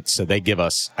 Right. So they give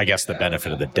us, I guess, the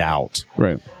benefit of the doubt.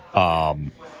 Right.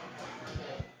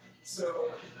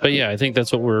 But yeah, I think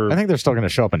that's what we're. I think they're still going to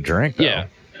show up and drink. Though. Yeah.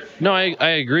 No, I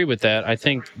agree with that. I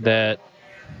think that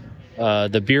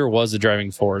the beer was the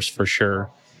driving force for sure.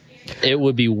 It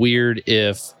would be weird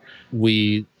if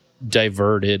we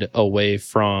diverted away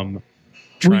from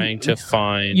trying to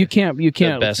find. You can't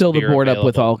best fill the beer board up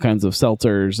with available. all kinds of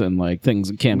seltzers and like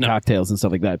things, canned No. cocktails and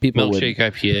stuff like that. People milkshake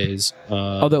would, IPAs.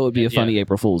 although it would be a yeah. funny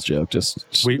April Fool's joke.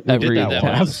 Just We every did that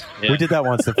that once. Yeah. We did that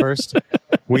once. The first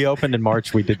we opened in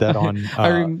March. We did that on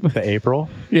the April,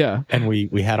 yeah, and we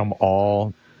had them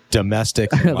all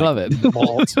domestic. I love it.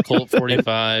 Malt. Colt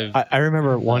 45. I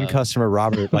remember one customer,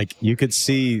 Robert. Like you could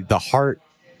see the heart.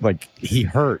 Like he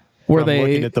hurt. Were from they-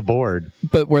 looking at the board?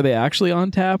 But were they actually on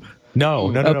tap?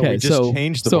 No. Okay, We just so-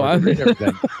 changed the so board. We did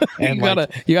everything. And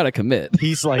You gotta commit.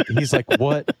 he's like,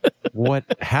 what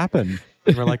happened?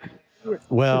 And we're like,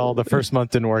 well, the first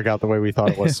month didn't work out the way we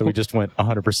thought it was, so we just went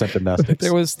 100% domestic.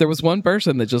 There was one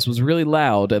person that just was really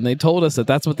loud, and they told us that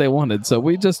that's what they wanted. So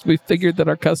we figured that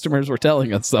our customers were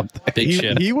telling us something. Big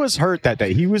shit. he was hurt that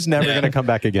day. He was never going to come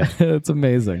back again. It's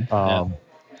amazing.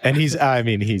 And he's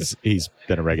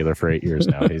been a regular for 8 years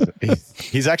now.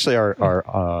 He's actually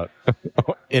our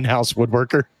in-house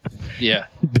woodworker. Yeah.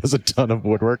 Does a ton of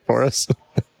woodwork for us.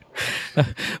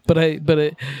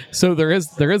 So there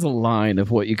is a line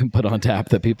of what you can put on tap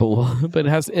that people will, but it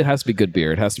has to be good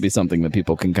beer. It has to be something that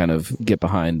people can kind of get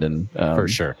behind and For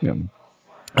sure. Yeah.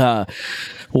 I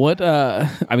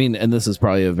mean, and this is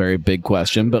probably a very big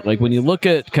question, but like when you look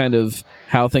at kind of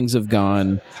how things have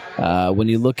gone, when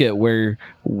you look at where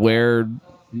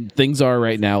things are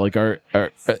right now, like are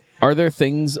there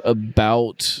things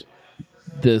about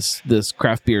this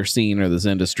craft beer scene or this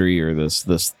industry or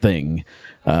this thing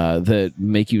that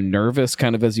make you nervous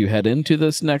kind of as you head into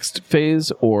this next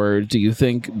phase? Or do you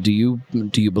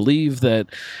believe that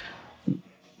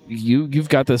you've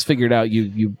got this figured out,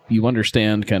 you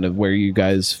understand kind of where you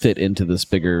guys fit into this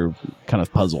bigger kind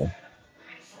of puzzle?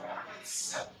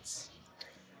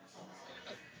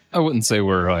 I wouldn't say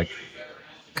we're like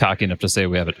cocky enough to say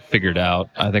we have it figured out.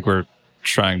 I think we're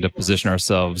trying to position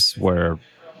ourselves where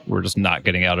we're just not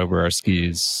getting out over our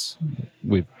skis.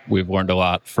 We've learned a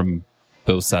lot from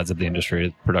both sides of the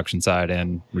industry, production side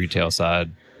and retail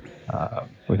side.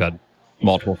 We've had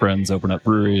multiple friends open up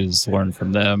breweries, learn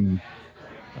from them.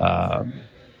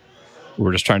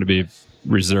 We're just trying to be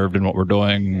reserved in what we're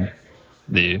doing,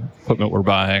 the equipment we're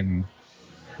buying.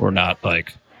 We're not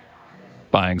like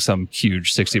buying some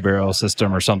huge 60 barrel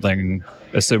system or something,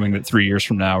 assuming that 3 years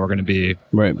from now we're going to be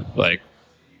Right. like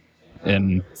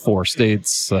in 4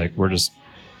 states. Like we're just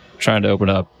trying to open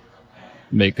up,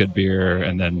 make good beer,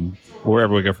 and then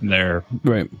wherever we go from there,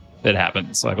 Right. it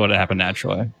happens. Like let it happen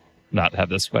naturally, not have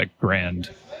this like grand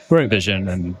Right. vision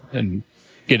and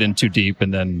get in too deep,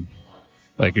 and then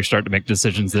like you start to make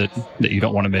decisions that you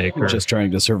don't want to make, or Just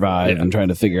trying to survive Yeah. and trying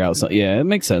to figure out something. Yeah, it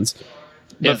makes sense.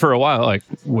 But for a while, like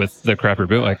with the craft beer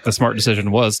boom, like the smart decision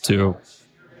was to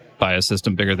buy a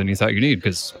system bigger than you thought you need,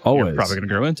 because you're Always. probably going to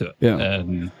grow into it. Yeah.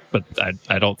 But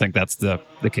I don't think that's the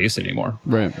case anymore.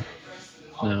 Right.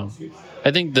 No, I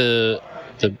think the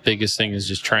biggest thing is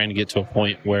just trying to get to a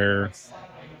point where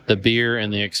the beer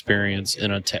and the experience in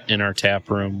our tap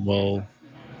room will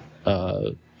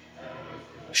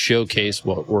showcase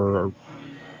what we're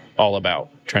all about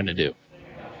trying to do.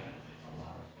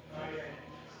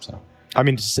 I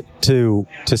mean, to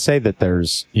say that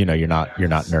there's, you're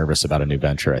not nervous about a new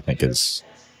venture, I think is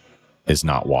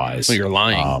not wise. Well, you're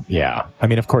lying. Yeah. I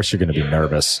mean, of course you're going to be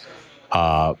nervous.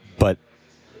 But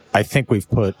I think we've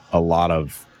put a lot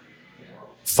of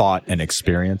thought and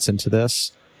experience into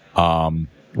this.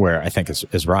 Where I think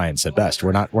as Ryan said best,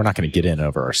 we're not going to get in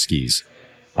over our skis.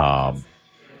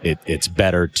 It's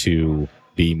better to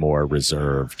be more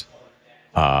reserved,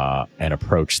 and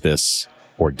approach this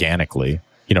organically.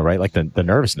 Right? Like the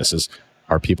nervousness is,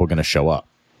 are people going to show up?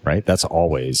 Right? That's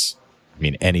always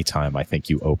mean, anytime I think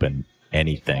you open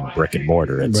anything brick and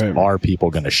mortar, it's Right. are people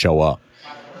going to show up?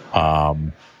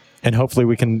 And hopefully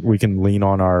we can lean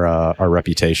on our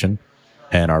reputation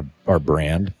and our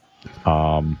brand.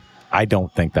 I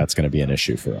don't think that's going to be an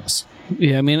issue for us.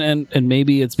 Yeah, I mean, and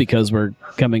maybe it's because we're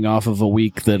coming off of a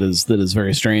week that is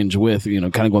very strange with, kind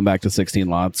of going back to 16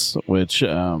 lots, which is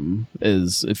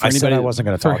for I said anybody I wasn't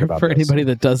going to talk about for this. anybody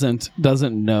that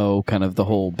doesn't know kind of the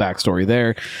whole backstory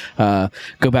there.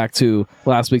 Go back to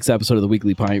last week's episode of the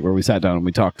Weekly Pint where we sat down and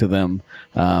we talked to them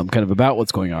kind of about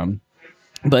what's going on.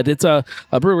 But it's a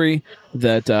brewery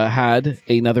that had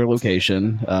another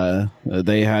location.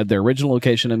 They had their original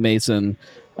location in Mason.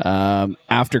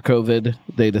 After COVID,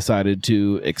 they decided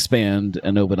to expand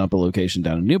and open up a location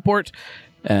down in Newport.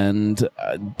 And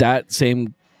that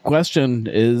same question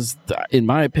is, in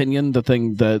my opinion, the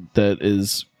thing that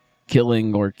is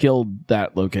killing or killed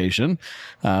that location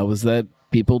was that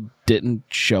people didn't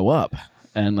show up.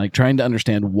 And like trying to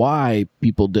understand why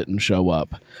people didn't show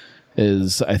up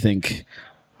is, I think,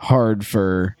 hard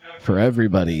for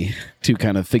everybody to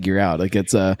kind of figure out. Like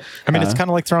it's it's kind of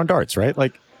like throwing darts, right?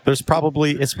 Like it's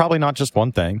probably not just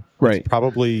one thing. Right. It's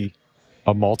probably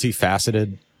a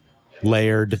multifaceted,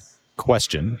 layered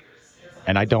question.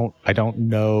 And I don't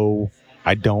know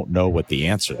what the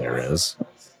answer there is.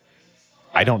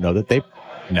 I don't know that they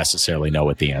necessarily know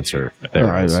what the answer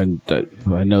there is. I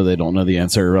know they don't know the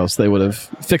answer, or else they would have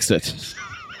fixed it.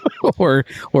 or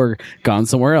gone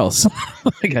somewhere else.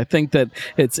 Like I think that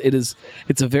it's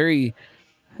a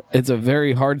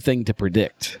very hard thing to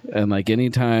predict. And like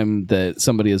anytime that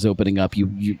somebody is opening up,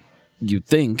 you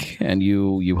think and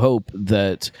you hope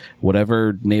that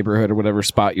whatever neighborhood or whatever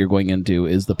spot you're going into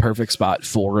is the perfect spot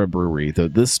for a brewery.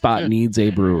 This spot needs a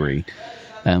brewery.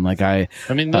 And like I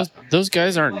mean those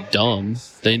guys aren't dumb.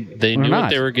 They knew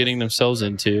what they were getting themselves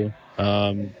into.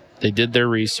 They did their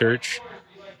research.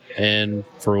 And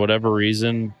for whatever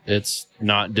reason, it's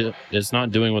not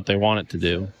doing what they want it to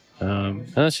do. And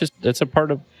that's a part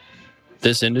of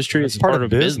this industry. It's part of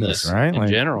business, right? In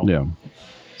general. Yeah.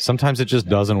 Sometimes it just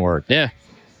doesn't work. Yeah.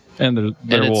 And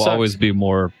there will sucks. always be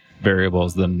more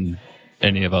variables than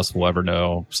any of us will ever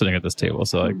know sitting at this table.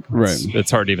 So like,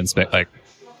 it's hard to even like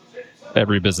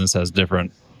every business has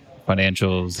different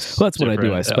financials. Well, that's what I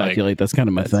do. I speculate. That's kind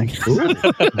of my thing.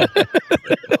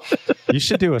 You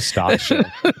should do a stock show.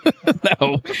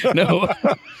 No.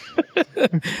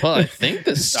 Well, I think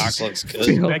the stock looks good.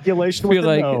 Speculation with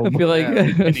I feel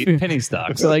like penny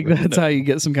stocks. I feel like that's how you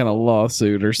get some kind of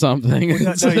lawsuit or something. No,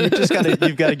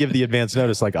 you've got to give the advance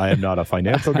notice. Like, I am not a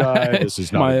financial guy. This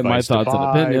is not my advice to thoughts and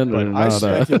buy, opinion. but are I not,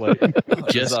 speculate.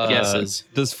 Just guesses.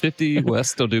 Does 50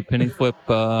 West still do penny flip?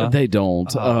 They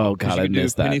don't. Oh God, I missed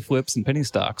missed that. Penny flips and penny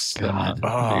stocks. God.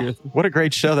 Oh, what a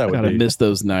great show that would God, I be. missed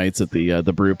those nights at the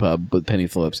brew pub with penny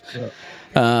flips.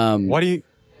 What do you?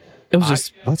 It was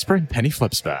just. Let's bring penny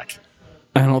flips back.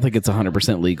 I don't think it's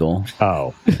 100% legal.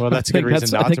 Oh, well, that's a good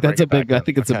reason not to bring it back. I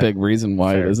think it's a big reason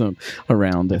why it isn't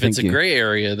around. If it's a gray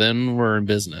area, then we're in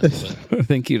business. But I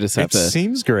think you just have It to.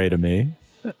 seems gray to me.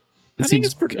 I think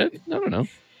it's pretty. I don't know.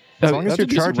 As long as That's you're a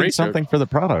decent charging rate something for the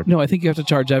product. No, I think you have to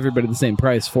charge everybody the same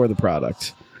price for the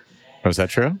product. Oh, is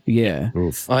that true? Yeah.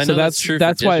 Oof. I know So that's true.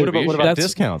 that's for why- What about That's-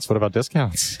 discounts? What about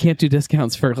discounts? Can't do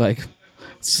discounts for like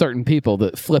certain people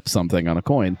that flip something on a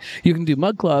coin. You can do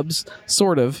mug clubs,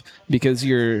 sort of, because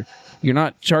you're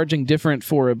not charging different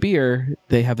for a beer.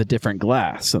 They have a different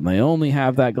glass, and they only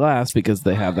have that glass because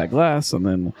they have that glass. And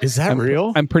then Is that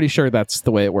real? I'm pretty sure that's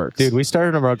the way it works. Dude, we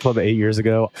started a mug club 8 years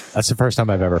ago. That's the first time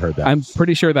I've ever heard that. I'm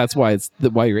pretty sure that's why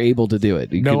why you're able to do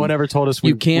it. No one ever told us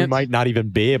we might not even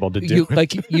be able to do you it.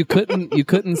 like you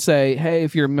couldn't say, hey,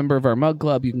 if you're a member of our mug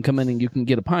club, you can come in and you can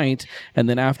get a pint, and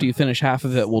then after you finish half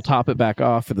of it, we'll top it back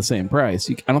off for the same price.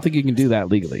 I don't think you can do that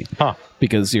legally,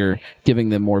 because you're giving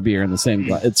them more beer in the same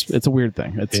glass. It's a weird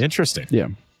thing. It's Interesting. yeah.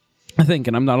 I think,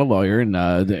 and I'm not a lawyer, and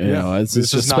you know, it's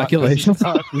This just is not- speculation. this is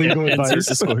not legal advice.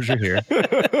 disclosure here.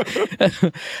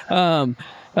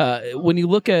 When you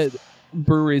look at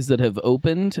breweries that have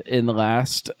opened in the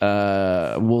last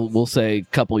we'll say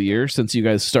couple years since you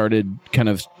guys started kind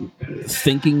of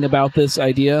thinking about this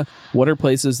idea, what are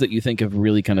places that you think have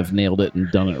really kind of nailed it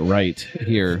and done it right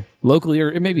here locally,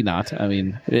 or maybe not? I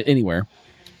mean, anywhere.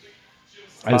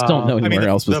 I just don't know anywhere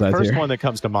else besides the first here. one that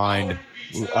comes to mind,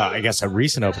 I guess a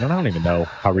recent opening. I don't even know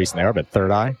how recent they are, but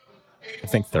Third Eye. I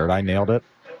think Third Eye nailed it.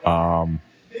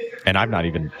 And I've not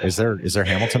even. Is there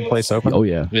Hamilton Place open? Oh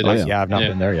yeah. It Oh, is. yeah. Yeah, I've not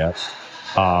been there yet.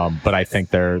 But I think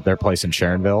their place in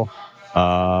Sharonville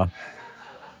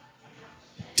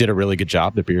did a really good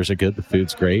job. The beers are good. The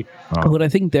food's great. But I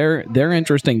think they're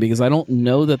interesting because I don't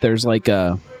know that there's like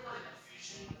a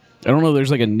I don't know.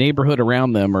 There's like a neighborhood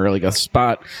around them or like a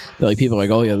spot that like people are like,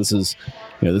 oh yeah, this is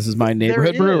my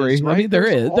neighborhood brewery. Right? I mean, there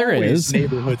Always is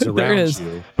neighborhoods there around is,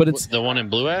 you. but it's The one in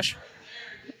Blue Ash?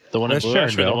 The one in That's Blue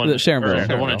Ash or the Sharonville. one, The Sharonville. or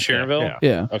the one in Sharonville? Yeah.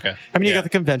 yeah. Okay. I mean, you Yeah. got the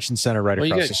convention center right Well,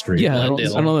 you across got- the street. Yeah, I don't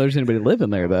Glendale. know if there's anybody living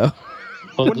there though.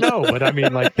 Well, no, but I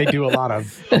mean, like they do a lot of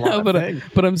things.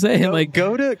 but I'm saying like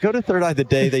go to Third Eye the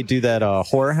day they do that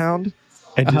horror hound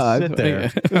and just sit there.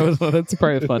 That's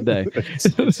probably a fun day.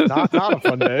 It's not a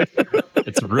fun day.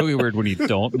 It's really weird when you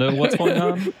don't know what's going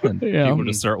on, and Yeah. people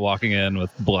just start walking in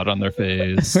with blood on their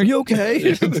face. Are you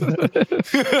okay?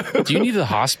 Do you need the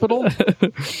hospital?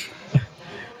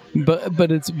 but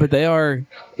they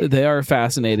are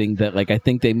fascinating that like I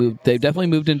think they definitely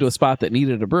moved into a spot that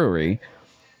needed a brewery,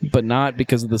 but not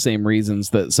because of the same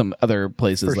reasons that some other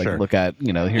places For like sure. look at,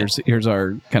 here's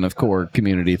our kind of core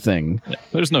community thing. Yeah,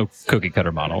 there's no cookie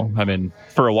cutter model. I mean,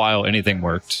 for a while anything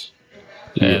worked,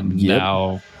 and Yep.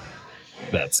 now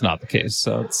that's not the case.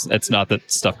 So it's not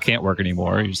that stuff can't work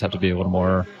anymore. You just have to be a little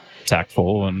more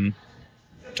tactful and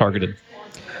targeted.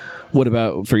 What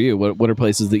about for you? What are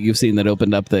places that you've seen that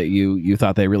opened up that you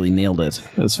thought they really nailed it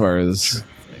as far as?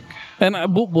 And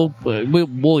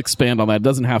we'll expand on that. It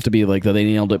doesn't have to be like that they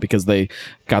nailed it because they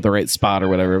got the right spot or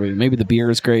whatever. Maybe the beer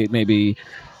is great. Maybe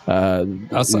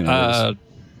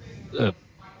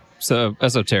So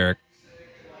Esoteric,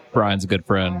 Brian's a good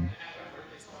friend.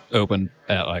 Opened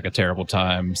at like a terrible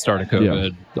time. Started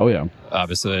COVID. oh yeah,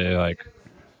 Obviously, like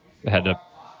had to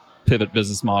pivot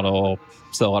business model,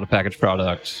 sell a lot of packaged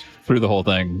product. Through the whole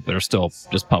thing, they're still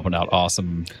just pumping out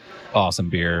awesome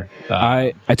beer.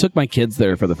 I took my kids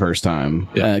there for the first time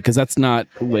Yeah. because that's not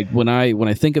like when I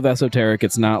think of Esoteric,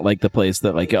 it's not like the place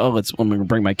that like I'm gonna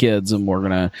bring my kids and we're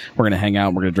gonna hang out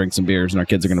and we're gonna drink some beers and our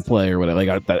kids are gonna play or whatever.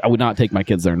 Like I would not take my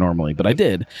kids there normally, but I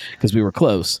did because we were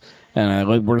close. And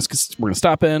we're gonna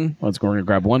stop in. We're gonna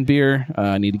grab one beer.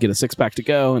 I need to get a 6-pack to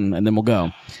go, and then we'll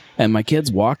go. And my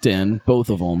kids walked in, both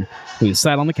of them. We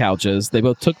sat on the couches. They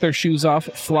both took their shoes off,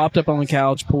 flopped up on the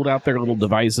couch, pulled out their little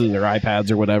devices, their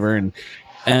iPads or whatever,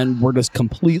 and we're just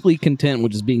completely content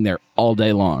with just being there all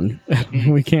day long.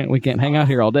 we can't hang out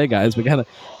here all day, guys. We got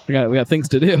things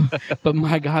to do. But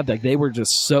my God, like they were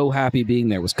just so happy being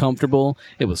there. It was comfortable.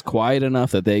 It was quiet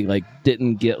enough that they like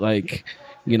didn't get like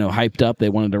hyped up. They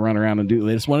wanted to run around and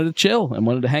they just wanted to chill and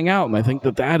wanted to hang out. And I think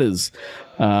that is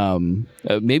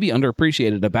maybe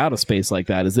underappreciated about a space like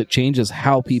that is it changes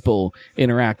how people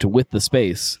interact with the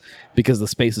space because the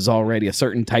space is already a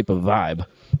certain type of vibe.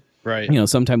 Right.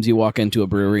 Sometimes you walk into a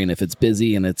brewery and if it's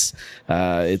busy and it's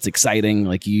exciting,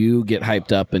 like you get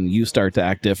hyped up and you start to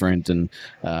act different and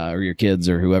or your kids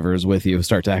or whoever is with you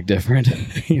start to act different,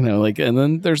 and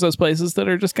then there's those places that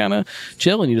are just kind of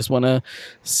chill and you just want to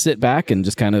sit back and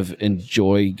just kind of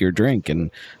enjoy your drink.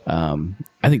 And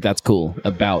I think that's cool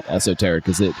about Esoteric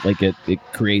is it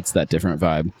creates that different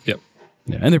vibe. Yep.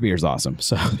 Yeah, and their beer's awesome.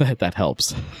 So that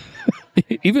helps.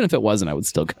 Even if it wasn't, I would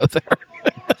still go there.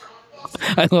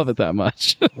 I love it that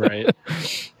much. Right.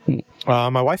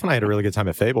 My wife and I had a really good time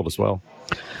at Fabled as well.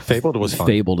 Fabled was fun.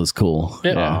 Fabled is cool.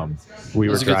 Yeah. We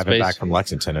were was a good driving space. back from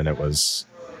Lexington, and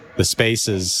the space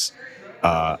is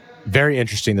very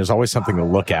interesting. There's always something to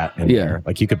look at in Yeah. there.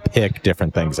 Like you could pick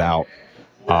different things out.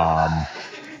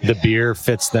 The beer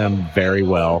fits them very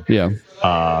well. Yeah.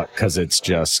 Because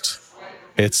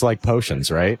it's like potions,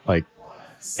 right? Like,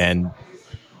 and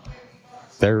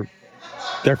they're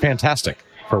fantastic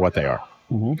for what they are.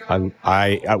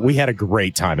 Mm-hmm. We had a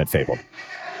great time at Fabled.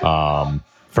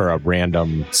 For a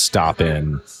random stop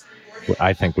in,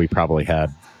 I think we probably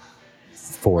had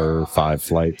 4 or 5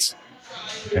 flights,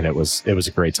 and it was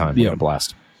a great time. We had a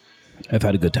blast. I've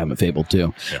had a good time at Fable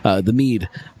too. The mead,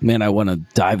 man, I want to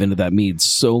dive into that mead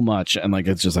so much, and like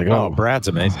it's just like, Oh, Brad's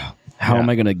amazing. how am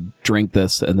yeah. I going to drink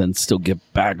this and then still get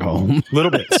back home?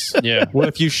 Little bits. Yeah. Well,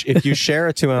 if you share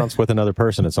a 2 ounce with another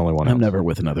person, it's only 1 I'm ounce. never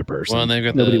with another person. Well, and they've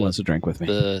got Nobody the- wants to drink with me.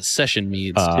 The session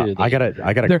meads too. I got a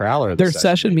Their- crowler. Their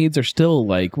session meads are still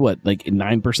like what, like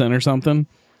 9% or something.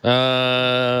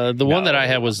 The one that I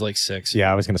had was like 6.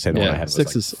 Yeah, I was going to say the one I Yeah. had was 6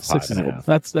 like is 6 is 5.5.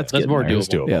 that's That's more getting there.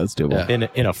 doable. Yeah, that's doable. Yeah.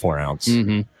 in a 4 ounce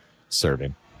Mm-hmm.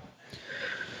 serving.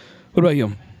 What about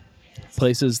you?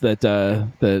 Places that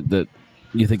that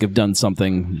you think have done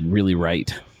something really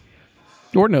right,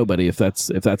 or nobody? If that's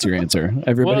your answer,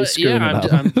 everybody's screwing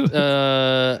it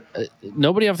up.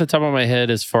 Nobody off the top of my head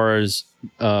as far as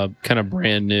kind of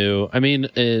brand new. I mean,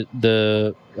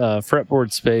 the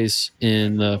fretboard space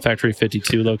in the Factory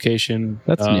 52 location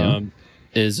That's new.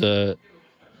 is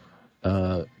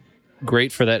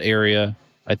great for that area.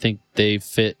 I think they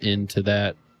fit into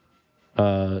that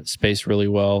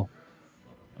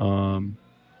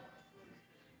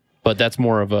but that's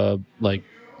more of a like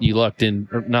you lucked in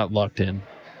or not lucked in.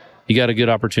 You got a good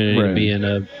opportunity to be in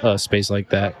a space like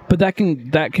that. But that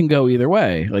can go either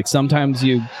way. Like sometimes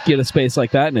you get a space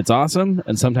like that and it's awesome,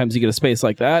 and sometimes you get a space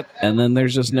like that and then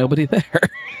there's just nobody there.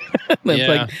 It's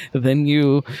like then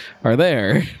you are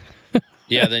there.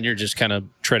 Yeah, then you're just kind of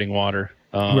treading water.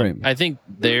 Right. I think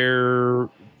their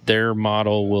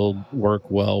model will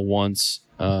work well once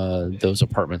those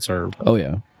apartments are. Oh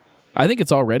yeah. I think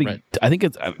it's already. Right. I think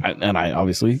it's, and I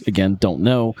obviously again don't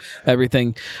know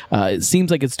everything. It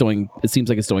seems like it's doing. It seems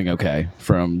like it's doing okay.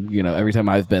 From every time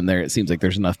I've been there, it seems like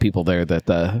there's enough people there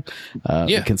that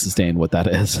can sustain what that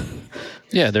is.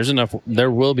 Yeah, there's enough.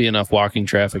 There will be enough walking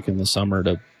traffic in the summer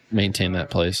to maintain that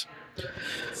place.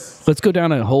 Let's go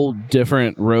down a whole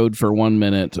different road for 1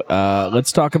 minute.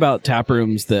 Let's talk about tap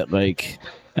rooms that, like,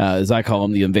 as I call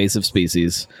them, the invasive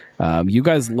species. You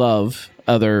guys love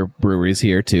other breweries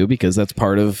here too, because that's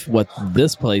part of what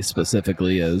this place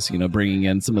specifically is. Bringing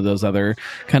in some of those other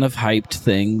kind of hyped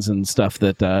things and stuff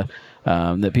that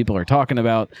that people are talking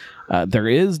about. There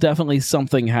is definitely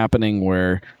something happening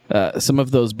where some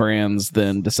of those brands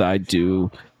then decide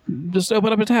to just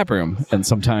open up a tap room, and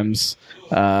sometimes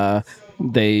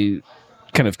they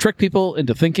kind of trick people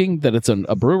into thinking that it's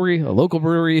a brewery, a local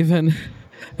brewery even.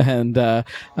 And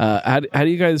how do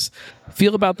you guys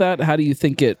feel about that? How do you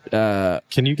think it...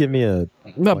 Can you give me a...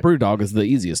 Well, Brewdog is the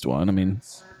easiest one. I mean...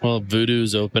 Well,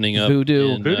 Voodoo's opening up.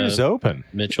 Voodoo's open.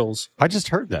 Mitchell's. I just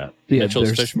heard that. Yeah,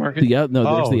 Mitchell's Fish Market? There's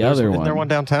the other one. Isn't there one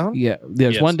downtown? Yeah,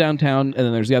 there's one downtown, and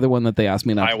then there's the other one that they asked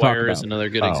me not to talk about. Highwire is another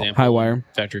good example. Highwire.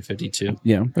 Factory 52.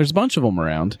 Yeah, there's a bunch of them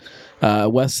around.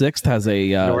 West 6th has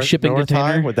a shipping North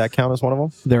container. High, would that count as one of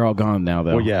them? They're all gone now,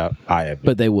 though. Well, yeah.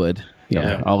 But they would.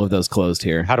 Yeah, all of those closed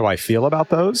here. How do I feel about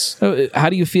those? How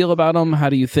do you feel about them? How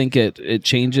do you think it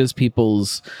changes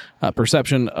people's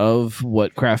perception of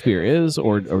what craft beer is,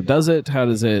 or does it? How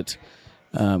does it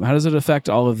affect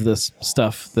all of this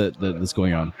stuff that is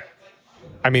going on?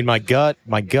 I mean, my gut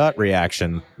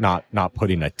reaction, not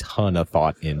putting a ton of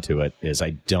thought into it, is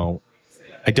I don't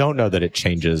know that it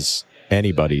changes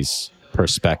anybody's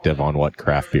perspective on what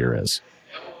craft beer is.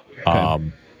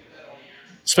 Okay.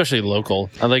 Especially local.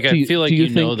 I feel like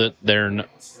that they're.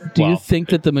 Do you think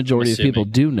that the majority of people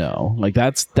do know? Like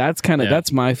that's kind of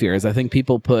that's my fear. Is I think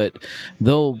people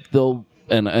they'll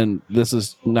and this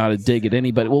is not a dig at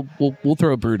anybody. We'll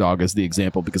throw Brewdog as the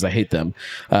example because I hate them.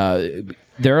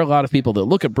 There are a lot of people that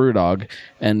look at Brewdog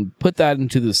and put that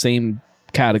into the same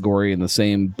category in the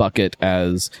same bucket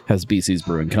as BC's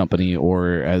Brewing Company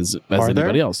or as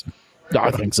anybody else.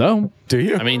 I think so. Do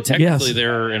you? I mean, technically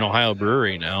they're an Ohio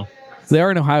brewery now. They are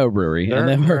an Ohio brewery. They're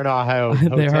an Ohio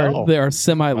hotel. They are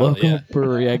semi-local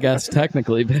brewery, I guess,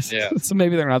 technically. But so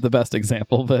maybe they're not the best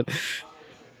example, but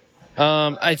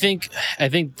I think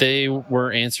they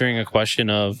were answering a question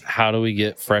of how do we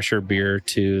get fresher beer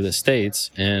to the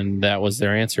States, and that was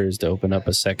their answer, is to open up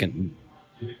a second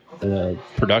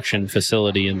production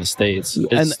facility in the States.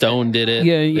 Stone did it.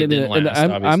 It didn't last,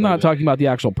 I'm not talking about the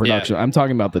actual production. I'm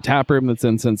talking about the tap room that's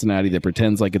in Cincinnati that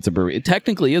pretends like it's a brewery. It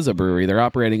technically is a brewery. They're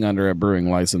operating under a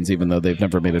brewing license, even though they've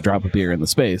never made a drop of beer in the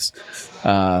space.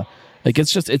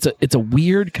 It's a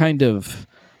weird kind of.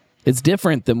 It's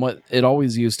different than what it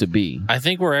always used to be. I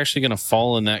think we're actually going to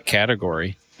fall in that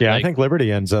category. Yeah, I think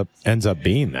Liberty ends up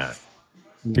being that,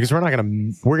 because we're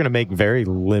going to make very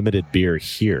limited beer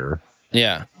here.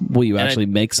 Yeah. Will you actually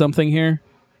make something here?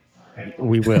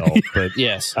 We will, but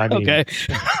yes. I mean, okay.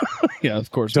 Yeah,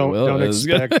 of course. Don't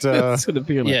expect. Don't expect. A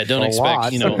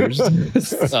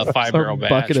 5-barrel batch,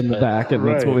 bucket in the back, and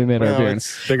that's what we made our beer.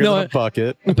 It's bigger than a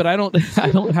bucket. But I don't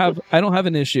have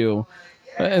an issue.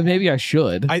 Maybe I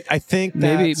should. I think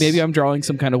maybe I'm drawing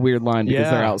some kind of weird line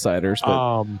because they're outsiders.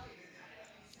 But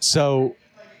so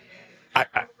I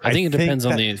think it depends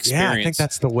on the experience. Yeah, I think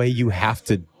that's the way you have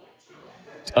to.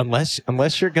 Unless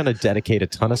you're going to dedicate a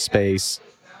ton of space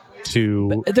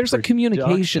to. But there's a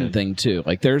communication thing too.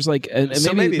 Like there's like,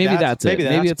 maybe that's it.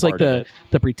 Maybe it's like the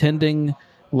pretending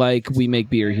like we make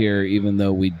beer here, even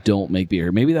though we don't make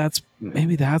beer. Maybe that's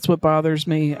what bothers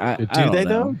me. Do they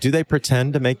though? Do they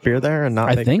pretend to make beer there and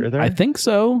not make beer there? I think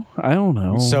so. I don't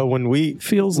know. So when we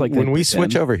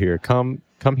switch over here, come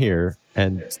here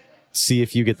and see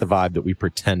if you get the vibe that we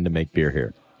pretend to make beer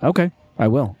here. Okay. I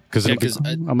will, because I'll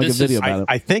make a video about it.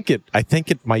 I think it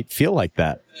might feel like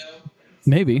that.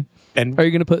 Maybe. And are you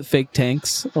going to put fake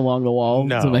tanks along the wall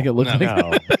to make it look like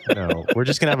that? No. We're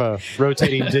just going to have a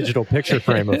rotating digital picture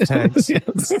frame of tanks.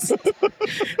 It's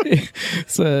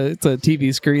a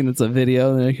TV screen. It's a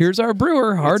video. And here's our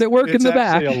brewer hard at work in the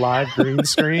back. It's actually a live green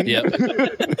screen. Yep.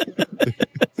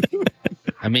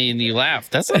 mean, you laugh.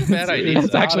 That's not a bad idea.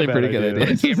 It's actually a pretty good idea.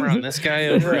 Put a camera on this guy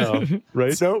over.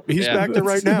 Right? No, he's back there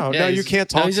right now. Yeah, No, you can't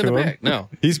talk he's to in the him. back. No,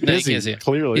 He's No, you busy. can't see him.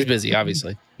 Clearly, He's busy.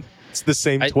 Obviously, it's the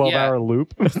same 12-hour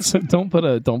loop. So don't put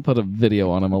a video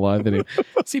on him, a live video.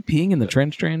 Is he peeing in the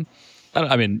trench drain?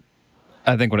 I mean,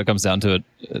 I think when it comes down to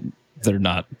it, they're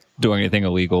not doing anything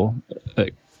illegal.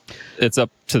 Like, it's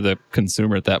up to the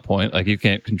consumer at that point. Like, you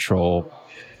can't control.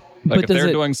 Like, if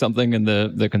they're doing something and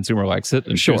the consumer likes it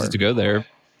and chooses to go there,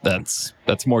 that's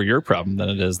more your problem than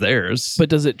it is theirs. But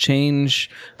does it change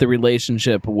the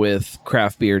relationship with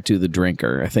craft beer to the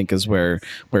drinker? I think is where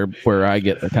I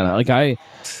get kind of like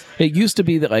it used to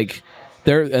be that like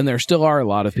there still are a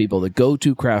lot of people that go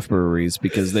to craft breweries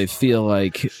because they feel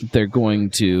like they're going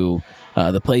to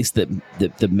the place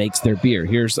that makes their beer.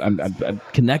 I'm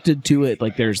connected to it.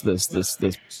 Like there's this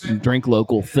drink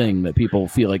local thing that people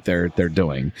feel like they're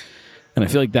doing, and I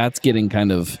feel like that's getting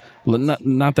kind of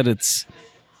not that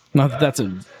that's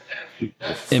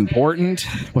important,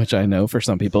 which I know for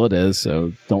some people it is.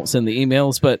 So don't send the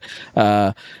emails, but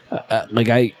like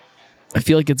I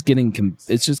feel like it's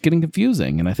just getting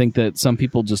confusing, and I think that some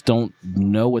people just don't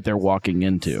know what they're walking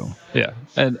into. Yeah,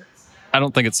 and I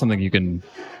don't think it's something you can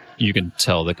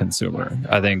tell the consumer.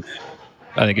 I think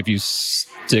if you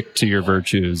stick to your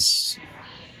virtues,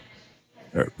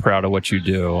 are proud of what you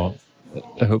do,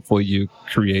 hopefully you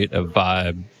create a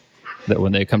vibe that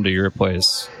when they come to your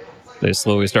place, they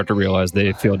slowly start to realize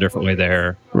they feel differently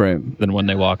there, right, than when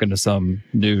they walk into some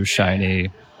new shiny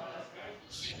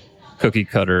cookie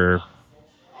cutter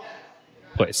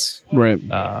place. right.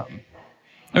 I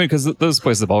mean, because those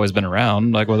places have always been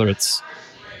around, like whether it's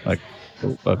like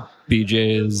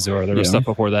BJ's or there was stuff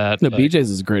before that. No, like, BJ's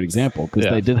is a great example because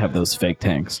they did have those fake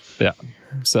tanks. Yeah.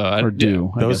 So I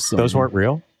Those weren't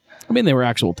real. I mean, they were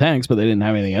actual tanks, but they didn't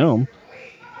have anything in them.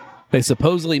 They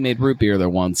supposedly made root beer there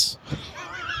once.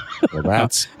 Well,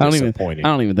 that's I disappointing.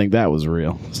 don't even think that was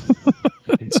real.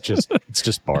 It's just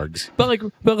bargs.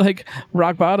 But like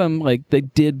Rock Bottom, like they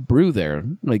did brew there.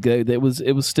 Like it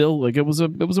was still like it was a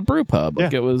brew pub.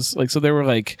 Like it was like, so there were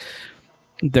like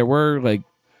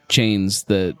chains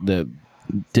that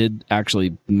did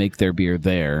actually make their beer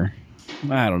there.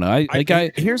 I don't know. I think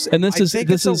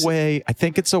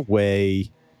it's a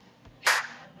way.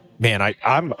 Man,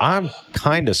 I'm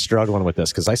kind of struggling with this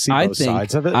because I see both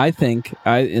sides of it.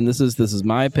 And this is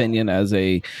my opinion as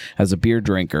a beer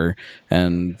drinker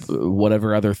and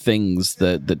whatever other things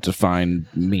that define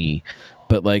me.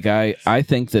 But like I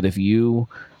think that if you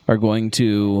are going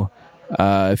to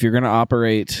if you're going to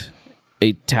operate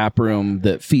a tap room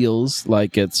that feels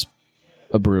like it's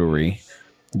a brewery,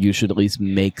 you should at least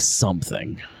make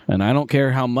something. And I don't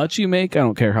care how much you make. I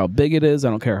don't care how big it is. I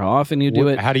don't care how often you do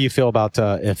it. How do you feel about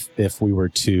if we were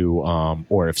to,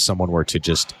 or if someone were to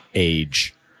just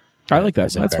age? I like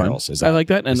that. That's barrels? fine. I like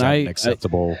that, and an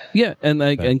acceptable.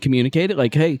 And communicate it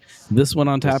like, hey, this one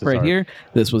on tap right here.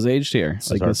 This was aged here.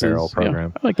 This is our barrel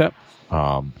program. I like that.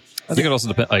 I think it also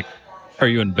depends. Like, are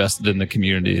you invested in the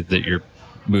community that you're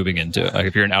moving into? Like,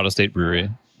 if you're an out-of-state brewery,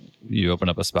 you open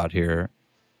up a spot here.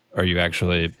 Are you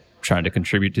actually trying to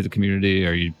contribute to the community?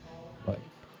 Are you like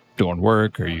doing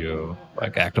work? Are you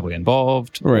like actively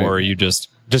involved, right, or are you just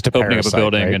opening up a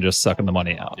building and just sucking the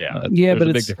money out? Yeah, there's but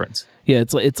a big difference. Yeah,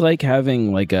 it's like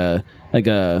having like a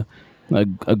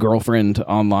girlfriend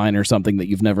online or something that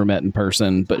you've never met in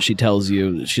person, but she tells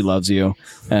you she loves you,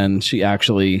 and she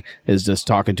actually is just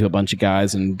talking to a bunch of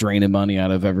guys and draining money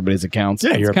out of everybody's accounts.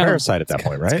 Yeah, you're a parasite at that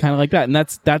point, right? It's kind of like that, and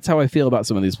that's how I feel about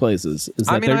some of these places. Is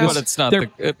that but it's not. They're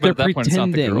at that point, it's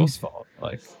not the girl's fault.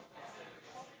 Like,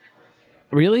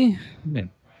 really? I mean,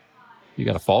 you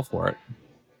got to fall for it.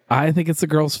 I think it's the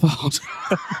girl's fault.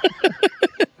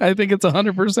 I think it's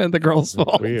 100% the girl's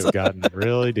fault. We have gotten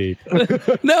really deep.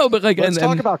 No, but like, let's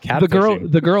talk about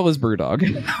catfishing. The girl is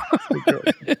Brewdog.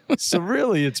 So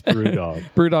really, it's Brewdog.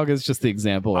 Brewdog is just the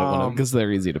example I want because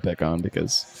they're easy to pick on.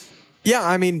 Because yeah,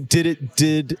 I mean,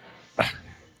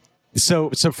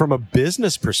 so from a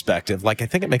business perspective, like I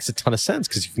think it makes a ton of sense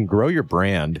because you can grow your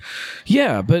brand.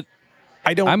 Yeah, but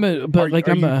I don't. Are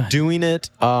you doing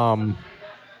it?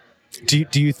 Do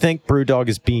you think Brewdog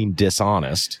is being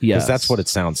dishonest? Yes, because that's what it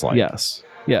sounds like. Yes.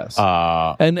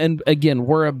 And again,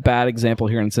 we're a bad example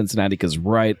here in Cincinnati because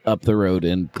right up the road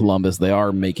in Columbus, they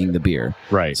are making the beer.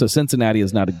 Right. So Cincinnati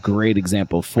is not a great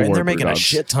example for. And they're making Brewdogs. a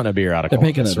shit ton of beer out of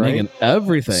Columbus, They're making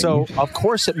everything. So of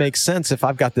course it makes sense if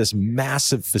I've got this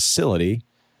massive facility,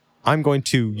 I'm going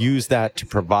to use that to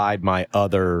provide my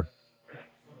other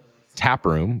tap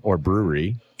room or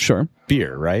brewery sure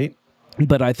beer, right?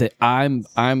 But I think I'm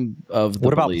of the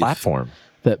what about belief, platform?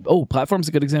 Platform's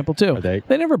a good example too. Are they?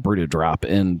 They never brewed a drop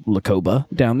in Lacoba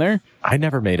down there. I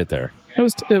never made it there. It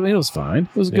was fine.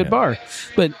 It was a good bar,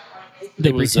 but they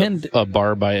It was a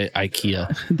bar by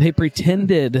IKEA. they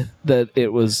pretended that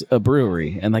it was a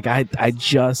brewery, and like I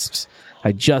just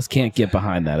can't get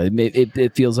behind that.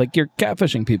 It feels like you're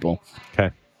catfishing people.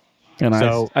 Okay. And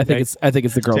So I think it's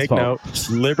the girl's Take fault, note.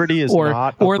 Liberty is or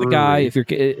not a the guy brewery. if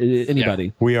you're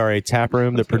anybody. We are a tap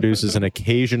room that produces an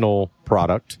occasional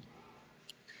product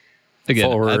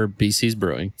Again, For BC's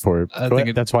Brewing. for. I think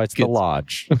it that's why it's the gets-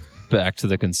 lodge. back to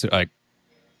the consumer. Like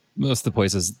most of the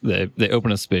places, they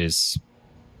open a space.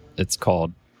 It's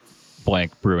called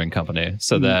blank brewing company,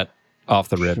 so that off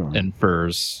the rip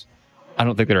infers. I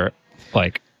don't think they're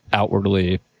like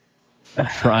outwardly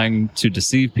trying to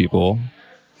deceive people.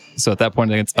 So at that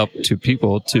point, I think it's up to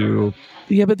people to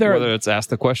Yeah, but whether it's ask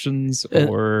the questions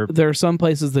or there are some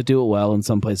places that do it well and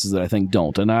some places that I think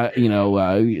don't. And I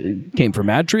came from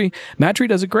Madtree. Madtree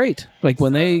does it great. Like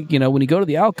when when you go to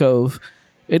the alcove,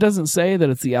 it doesn't say that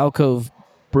it's the Alcove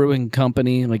Brewing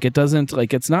Company. Like it doesn't,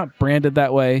 like it's not branded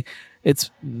that way.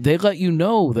 They let you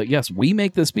know that yes, we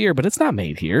make this beer, but it's not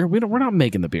made here. We're not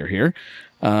making the beer here.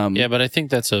 Yeah, but I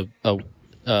think that's a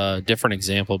different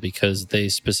example because they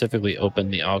specifically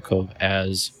opened the alcove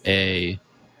as a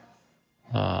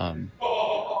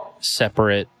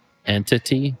separate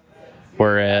entity,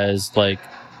 whereas like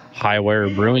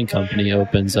Highwire Brewing Company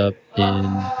opens up in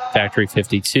Factory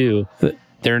 52.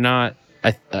 They're not.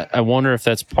 I wonder if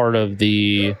that's part of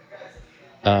the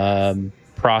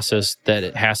process that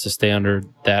it has to stay under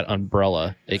that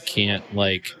umbrella. It can't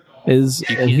like. Here's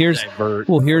divert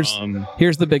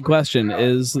here's the big question: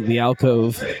 is the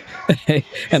alcove?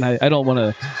 And I don't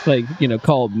want to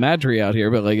call Madtree out here,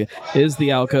 but like, is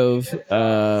the alcove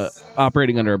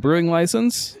operating under a brewing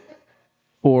license,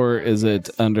 or is it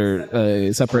under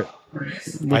a separate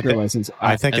liquor license?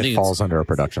 I think think it falls under a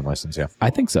production license. Yeah.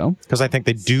 I think so. Because I think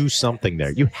they do something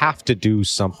there. You have to do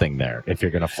something there if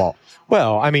you're going to fall.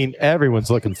 Well, I mean,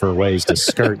 everyone's looking for ways to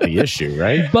skirt the issue,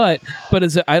 right? But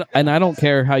is it? I don't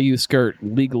care how you skirt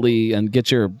legally and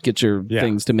get your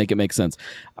things to make it make sense.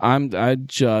 I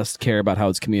just care about how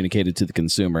it's communicated to the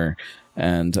consumer,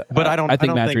 and But I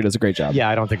think Madtree does a great job. Yeah,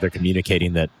 I don't think they're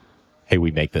communicating that. Hey,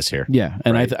 we make this here. Yeah,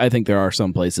 and Right. I think there are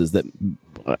some places that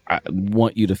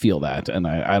want you to feel that, and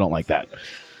I don't like that.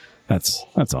 That's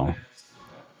all.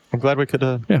 I'm glad we could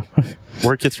Yeah,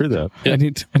 work you through that. I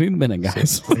need a minute,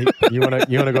 guys. You want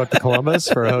to go to Columbus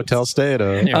for a hotel stay at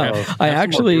a? I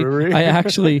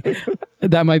actually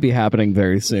that might be happening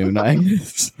very soon. I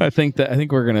think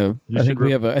we're gonna. I think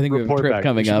we have a report trip back.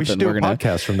 coming We up, should and do we're a gonna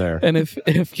podcast from there. And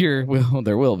if you're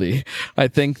there will be. I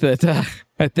think that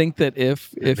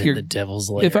if you're the devil's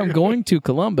lair. if I'm going to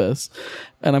Columbus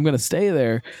and I'm going to stay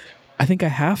there, I think I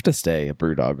have to stay at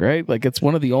BrewDog, right? Like it's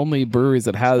one of the only breweries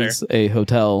that has a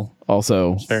hotel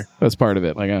also as part of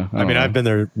it. Like I mean, I've been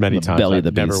there many The times. belly of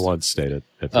I've the never beast. once stayed at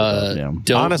BrewDog. yeah.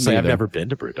 Don't Honestly, I've either. never been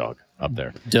to BrewDog up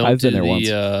there. Don't I've do been there once.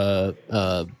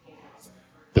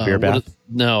 The beer what bath.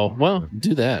 no, well,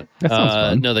 do that. That sounds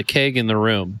fun. No, the keg in the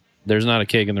room. There's not a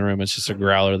keg in the room. It's just a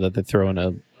growler that they throw in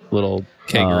a little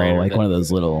kegerator. like one of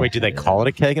those little. Wait, do they call it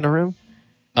a keg in a room?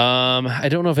 I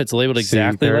don't know if it's labeled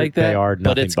exactly they're- like that. they are but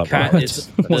nothing it's but kind. that. It's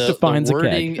What defines the a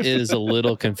keg? wording is a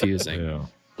little confusing.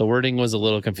 The wording was a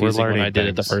little confusing when learning I did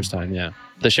it the things. first time. Yeah,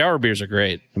 the shower beers are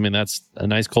great. I mean, that's a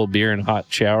nice cold beer and a hot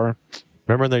shower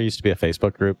Remember when there used to be a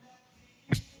Facebook group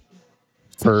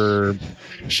for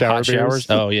shower hot beers? showers.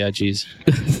 Oh yeah, geez.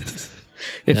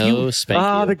 If No you spank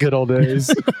you. the good old days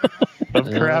of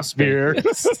craft beer.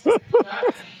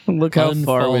 look how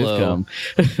far we've Unfollow.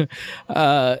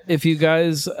 come. If you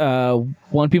guys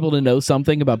want people to know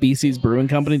something about BC's Brewing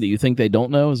Company that you think they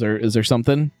don't know, is there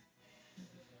something?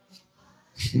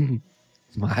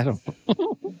 I don't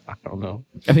know.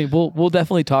 I mean, we'll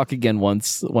definitely talk again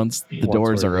once the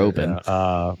doors are open.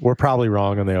 We're probably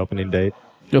wrong on the opening date.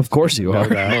 Of course you are.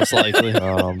 Most likely.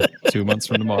 2 months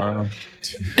from tomorrow.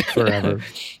 Forever.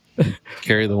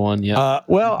 Carry the one. Yeah.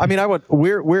 Well, I mean,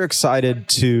 we're excited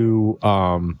to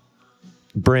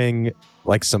bring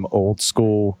like some old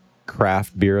school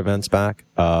craft beer events back.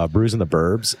 Brews in the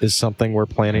Burbs is something we're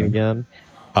planning again,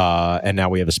 and now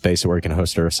we have a space where we can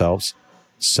host it ourselves.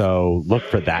 So look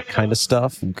for that kind of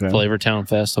stuff. Flavor Town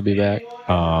Fest will be back.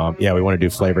 Yeah, we want to do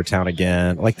Flavor Town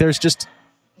again. Like, there's just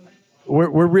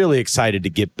we're really excited to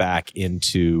get back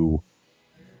into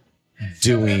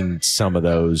doing some of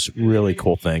those really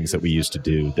cool things that we used to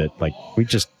do. That like we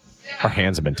just our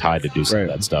hands have been tied to do some of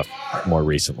that stuff more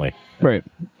recently. Right.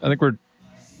 I think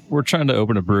we're trying to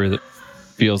open a brewery that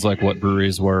feels like what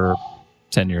breweries were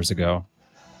 10 years ago.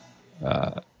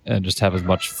 and just have as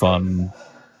much fun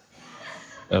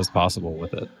as possible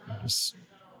with it. Just,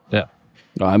 yeah.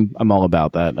 I'm all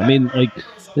about that. I mean, like,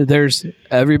 there's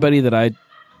everybody that I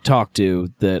talk to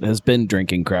that has been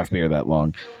drinking craft beer that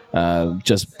long,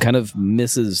 just kind of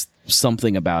misses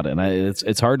something about it. And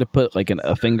it's hard to put like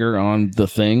a finger on the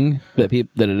thing that it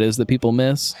is that people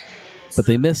miss, but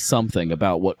they miss something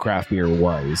about what craft beer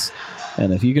was.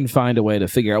 And if you can find a way to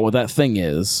figure out what that thing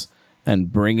is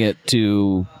and bring it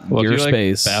to your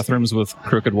space. Like bathrooms with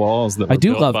crooked walls that were I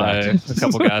do built love by that. a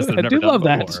couple guys that have I never do done love it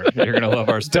that. before. You're gonna love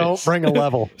our space. Don't bring a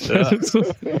level.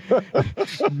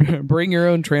 Bring your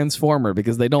own transformer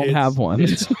because they don't have one.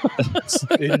 It's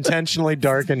intentionally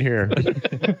dark in here.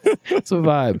 It's a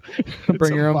vibe.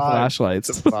 Bring your own flashlights.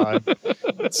 It's a vibe.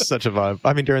 It's such a vibe.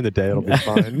 I mean, during the day it'll be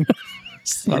fine.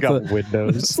 We got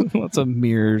windows. Lots of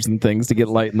mirrors and things to get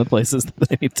light in the places that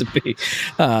they need to be.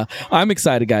 I'm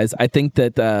excited, guys. I think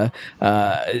that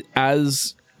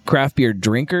as craft beer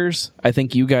drinkers, I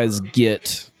think you guys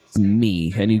get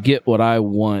me and you get what I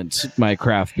want my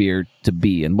craft beer to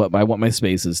be and what I want my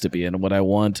spaces to be and what I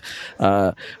want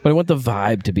the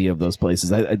vibe to be of those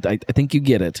places. I think you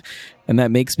get it, and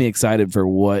that makes me excited for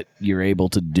what you're able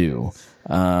to do.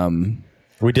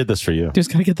 We did this for you.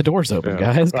 Just gotta get the doors open,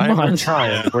 guys. Come on.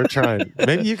 We're trying.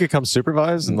 Maybe you could come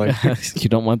supervise and like. You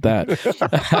don't want that.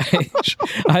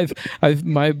 I've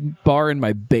my bar in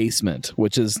my basement,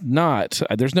 which is not.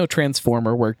 There's no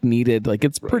transformer work needed. Like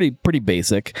it's pretty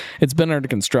basic. It's been under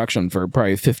construction for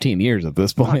probably 15 years at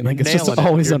this point. Like it's just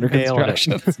always under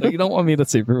construction. So you don't want me to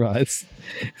supervise.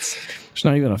 There's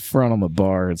not even a front on the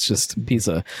bar. It's just a piece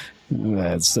of.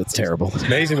 It's terrible. It's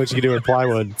amazing what you can do with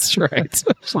plywood. That's right. It's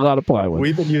a lot of plywood.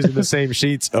 We've been using the same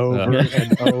sheets over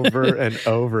and over and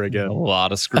over again. A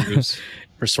lot of screws.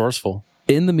 Resourceful.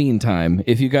 In the meantime,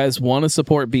 if you guys want to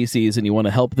support BC's and you want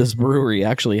to help this brewery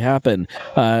actually happen,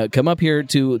 come up here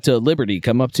to Liberty.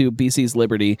 Come up to BC's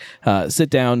Liberty. Sit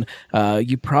down.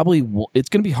 You probably it's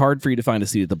going to be hard for you to find a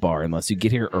seat at the bar unless you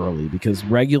get here early because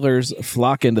regulars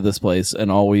flock into this place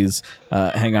and always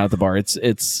hang out at the bar. It's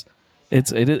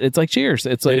like Cheers.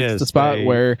 It's a spot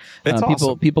where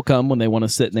people come when they want to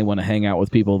sit and they want to hang out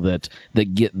with people that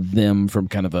get them from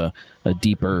kind of a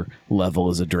deeper level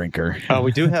as a drinker.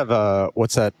 We do have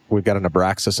what's that? We've got an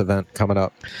Abraxas event coming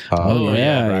up.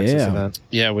 Abraxas event.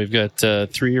 Yeah, we've got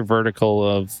 3-year vertical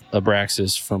of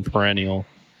Abraxas from Perennial,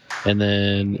 and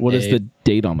then what is the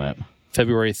date on that?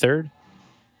 February 3rd.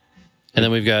 And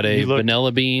then we've got a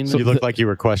vanilla bean. So you look like you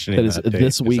were questioning that. Is that date.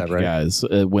 This week, right? guys.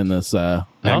 When this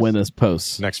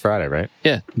posts next Friday, right?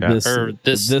 Yeah.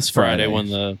 This Friday when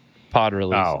the pod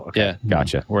release. Oh, okay. Yeah.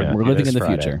 Gotcha. We're living in the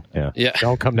Friday. future. Yeah.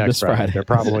 Don't come next Friday. They're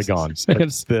probably gone.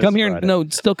 Come here. Friday. No,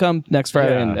 still come next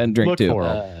Friday and drink look too. For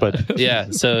them, but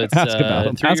yeah. So it's ask about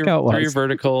them. Ask how it was. 3-year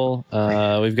vertical.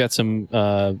 We've got some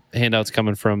handouts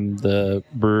coming from the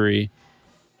brewery.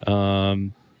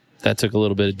 That took a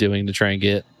little bit of doing to try and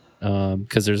get.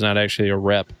 Because there's not actually a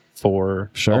rep for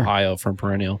Ohio from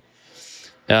Perennial.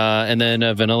 And then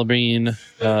a Vanilla Bean,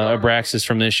 Abraxas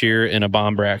from this year, and a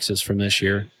Bomb Braxis from this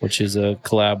year, which is a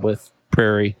collab with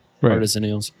Prairie Artisan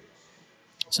Ales.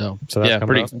 So yeah,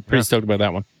 pretty stoked about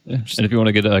that one. And if you want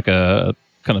to get like a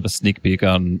kind of a sneak peek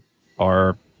on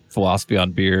our philosophy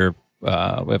on beer, we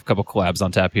have a couple collabs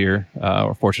on tap here.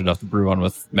 We're fortunate enough to brew one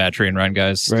with Mad Tree and Ryan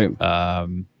Guys. Right.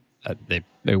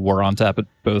 They were on tap at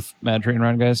both Mad Tree and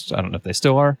Ryan Guys. I don't know if they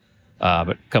still are,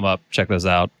 but come up, check those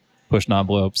out. Pushing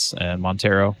Envelopes and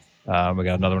Montero. We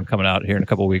got another one coming out here in a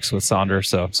couple of weeks with Sonder,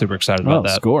 so super excited about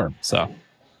that. Score. So,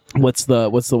 what's the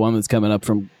one that's coming up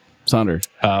from Sonder?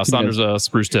 Sonder's a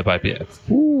Spruce Tip IPA.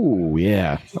 Ooh,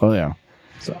 yeah. Oh, yeah.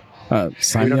 So,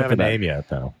 we don't have a name yet,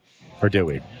 though. Or do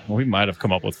we? Well, we might have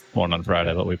come up with one on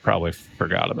Friday, but we probably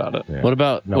forgot about it. Yeah. What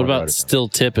about Still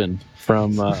Tippin'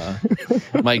 from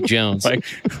Mike Jones?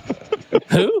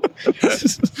 Who?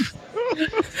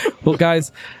 Well,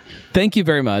 guys, thank you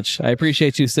very much. I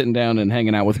appreciate you sitting down and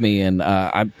hanging out with me, and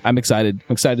I'm excited.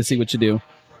 I'm excited to see what you do.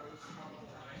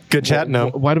 Good chatting.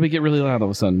 Why do we get really loud all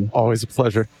of a sudden? Always a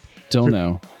pleasure. Don't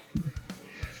know.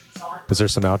 Is there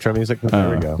some outro music?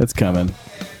 There we go. It's coming.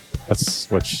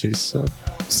 That's what she said.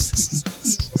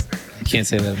 You can't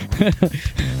say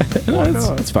that. No,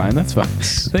 it's fine. That's fine.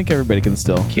 I think everybody can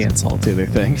still cancel to their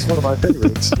things. It's one of my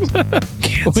favorites.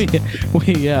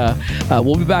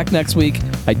 We'll be back next week.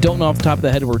 I don't know off the top of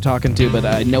the head who we're talking to, but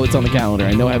I know it's on the calendar.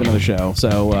 I know I have another show,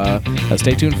 so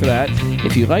stay tuned for that.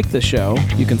 If you like the show,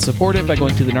 you can support it by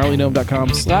going to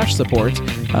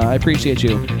thegnarlygnome.com/support. I appreciate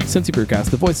you. Cincy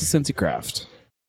Brewcast, the voice of Cincy Craft.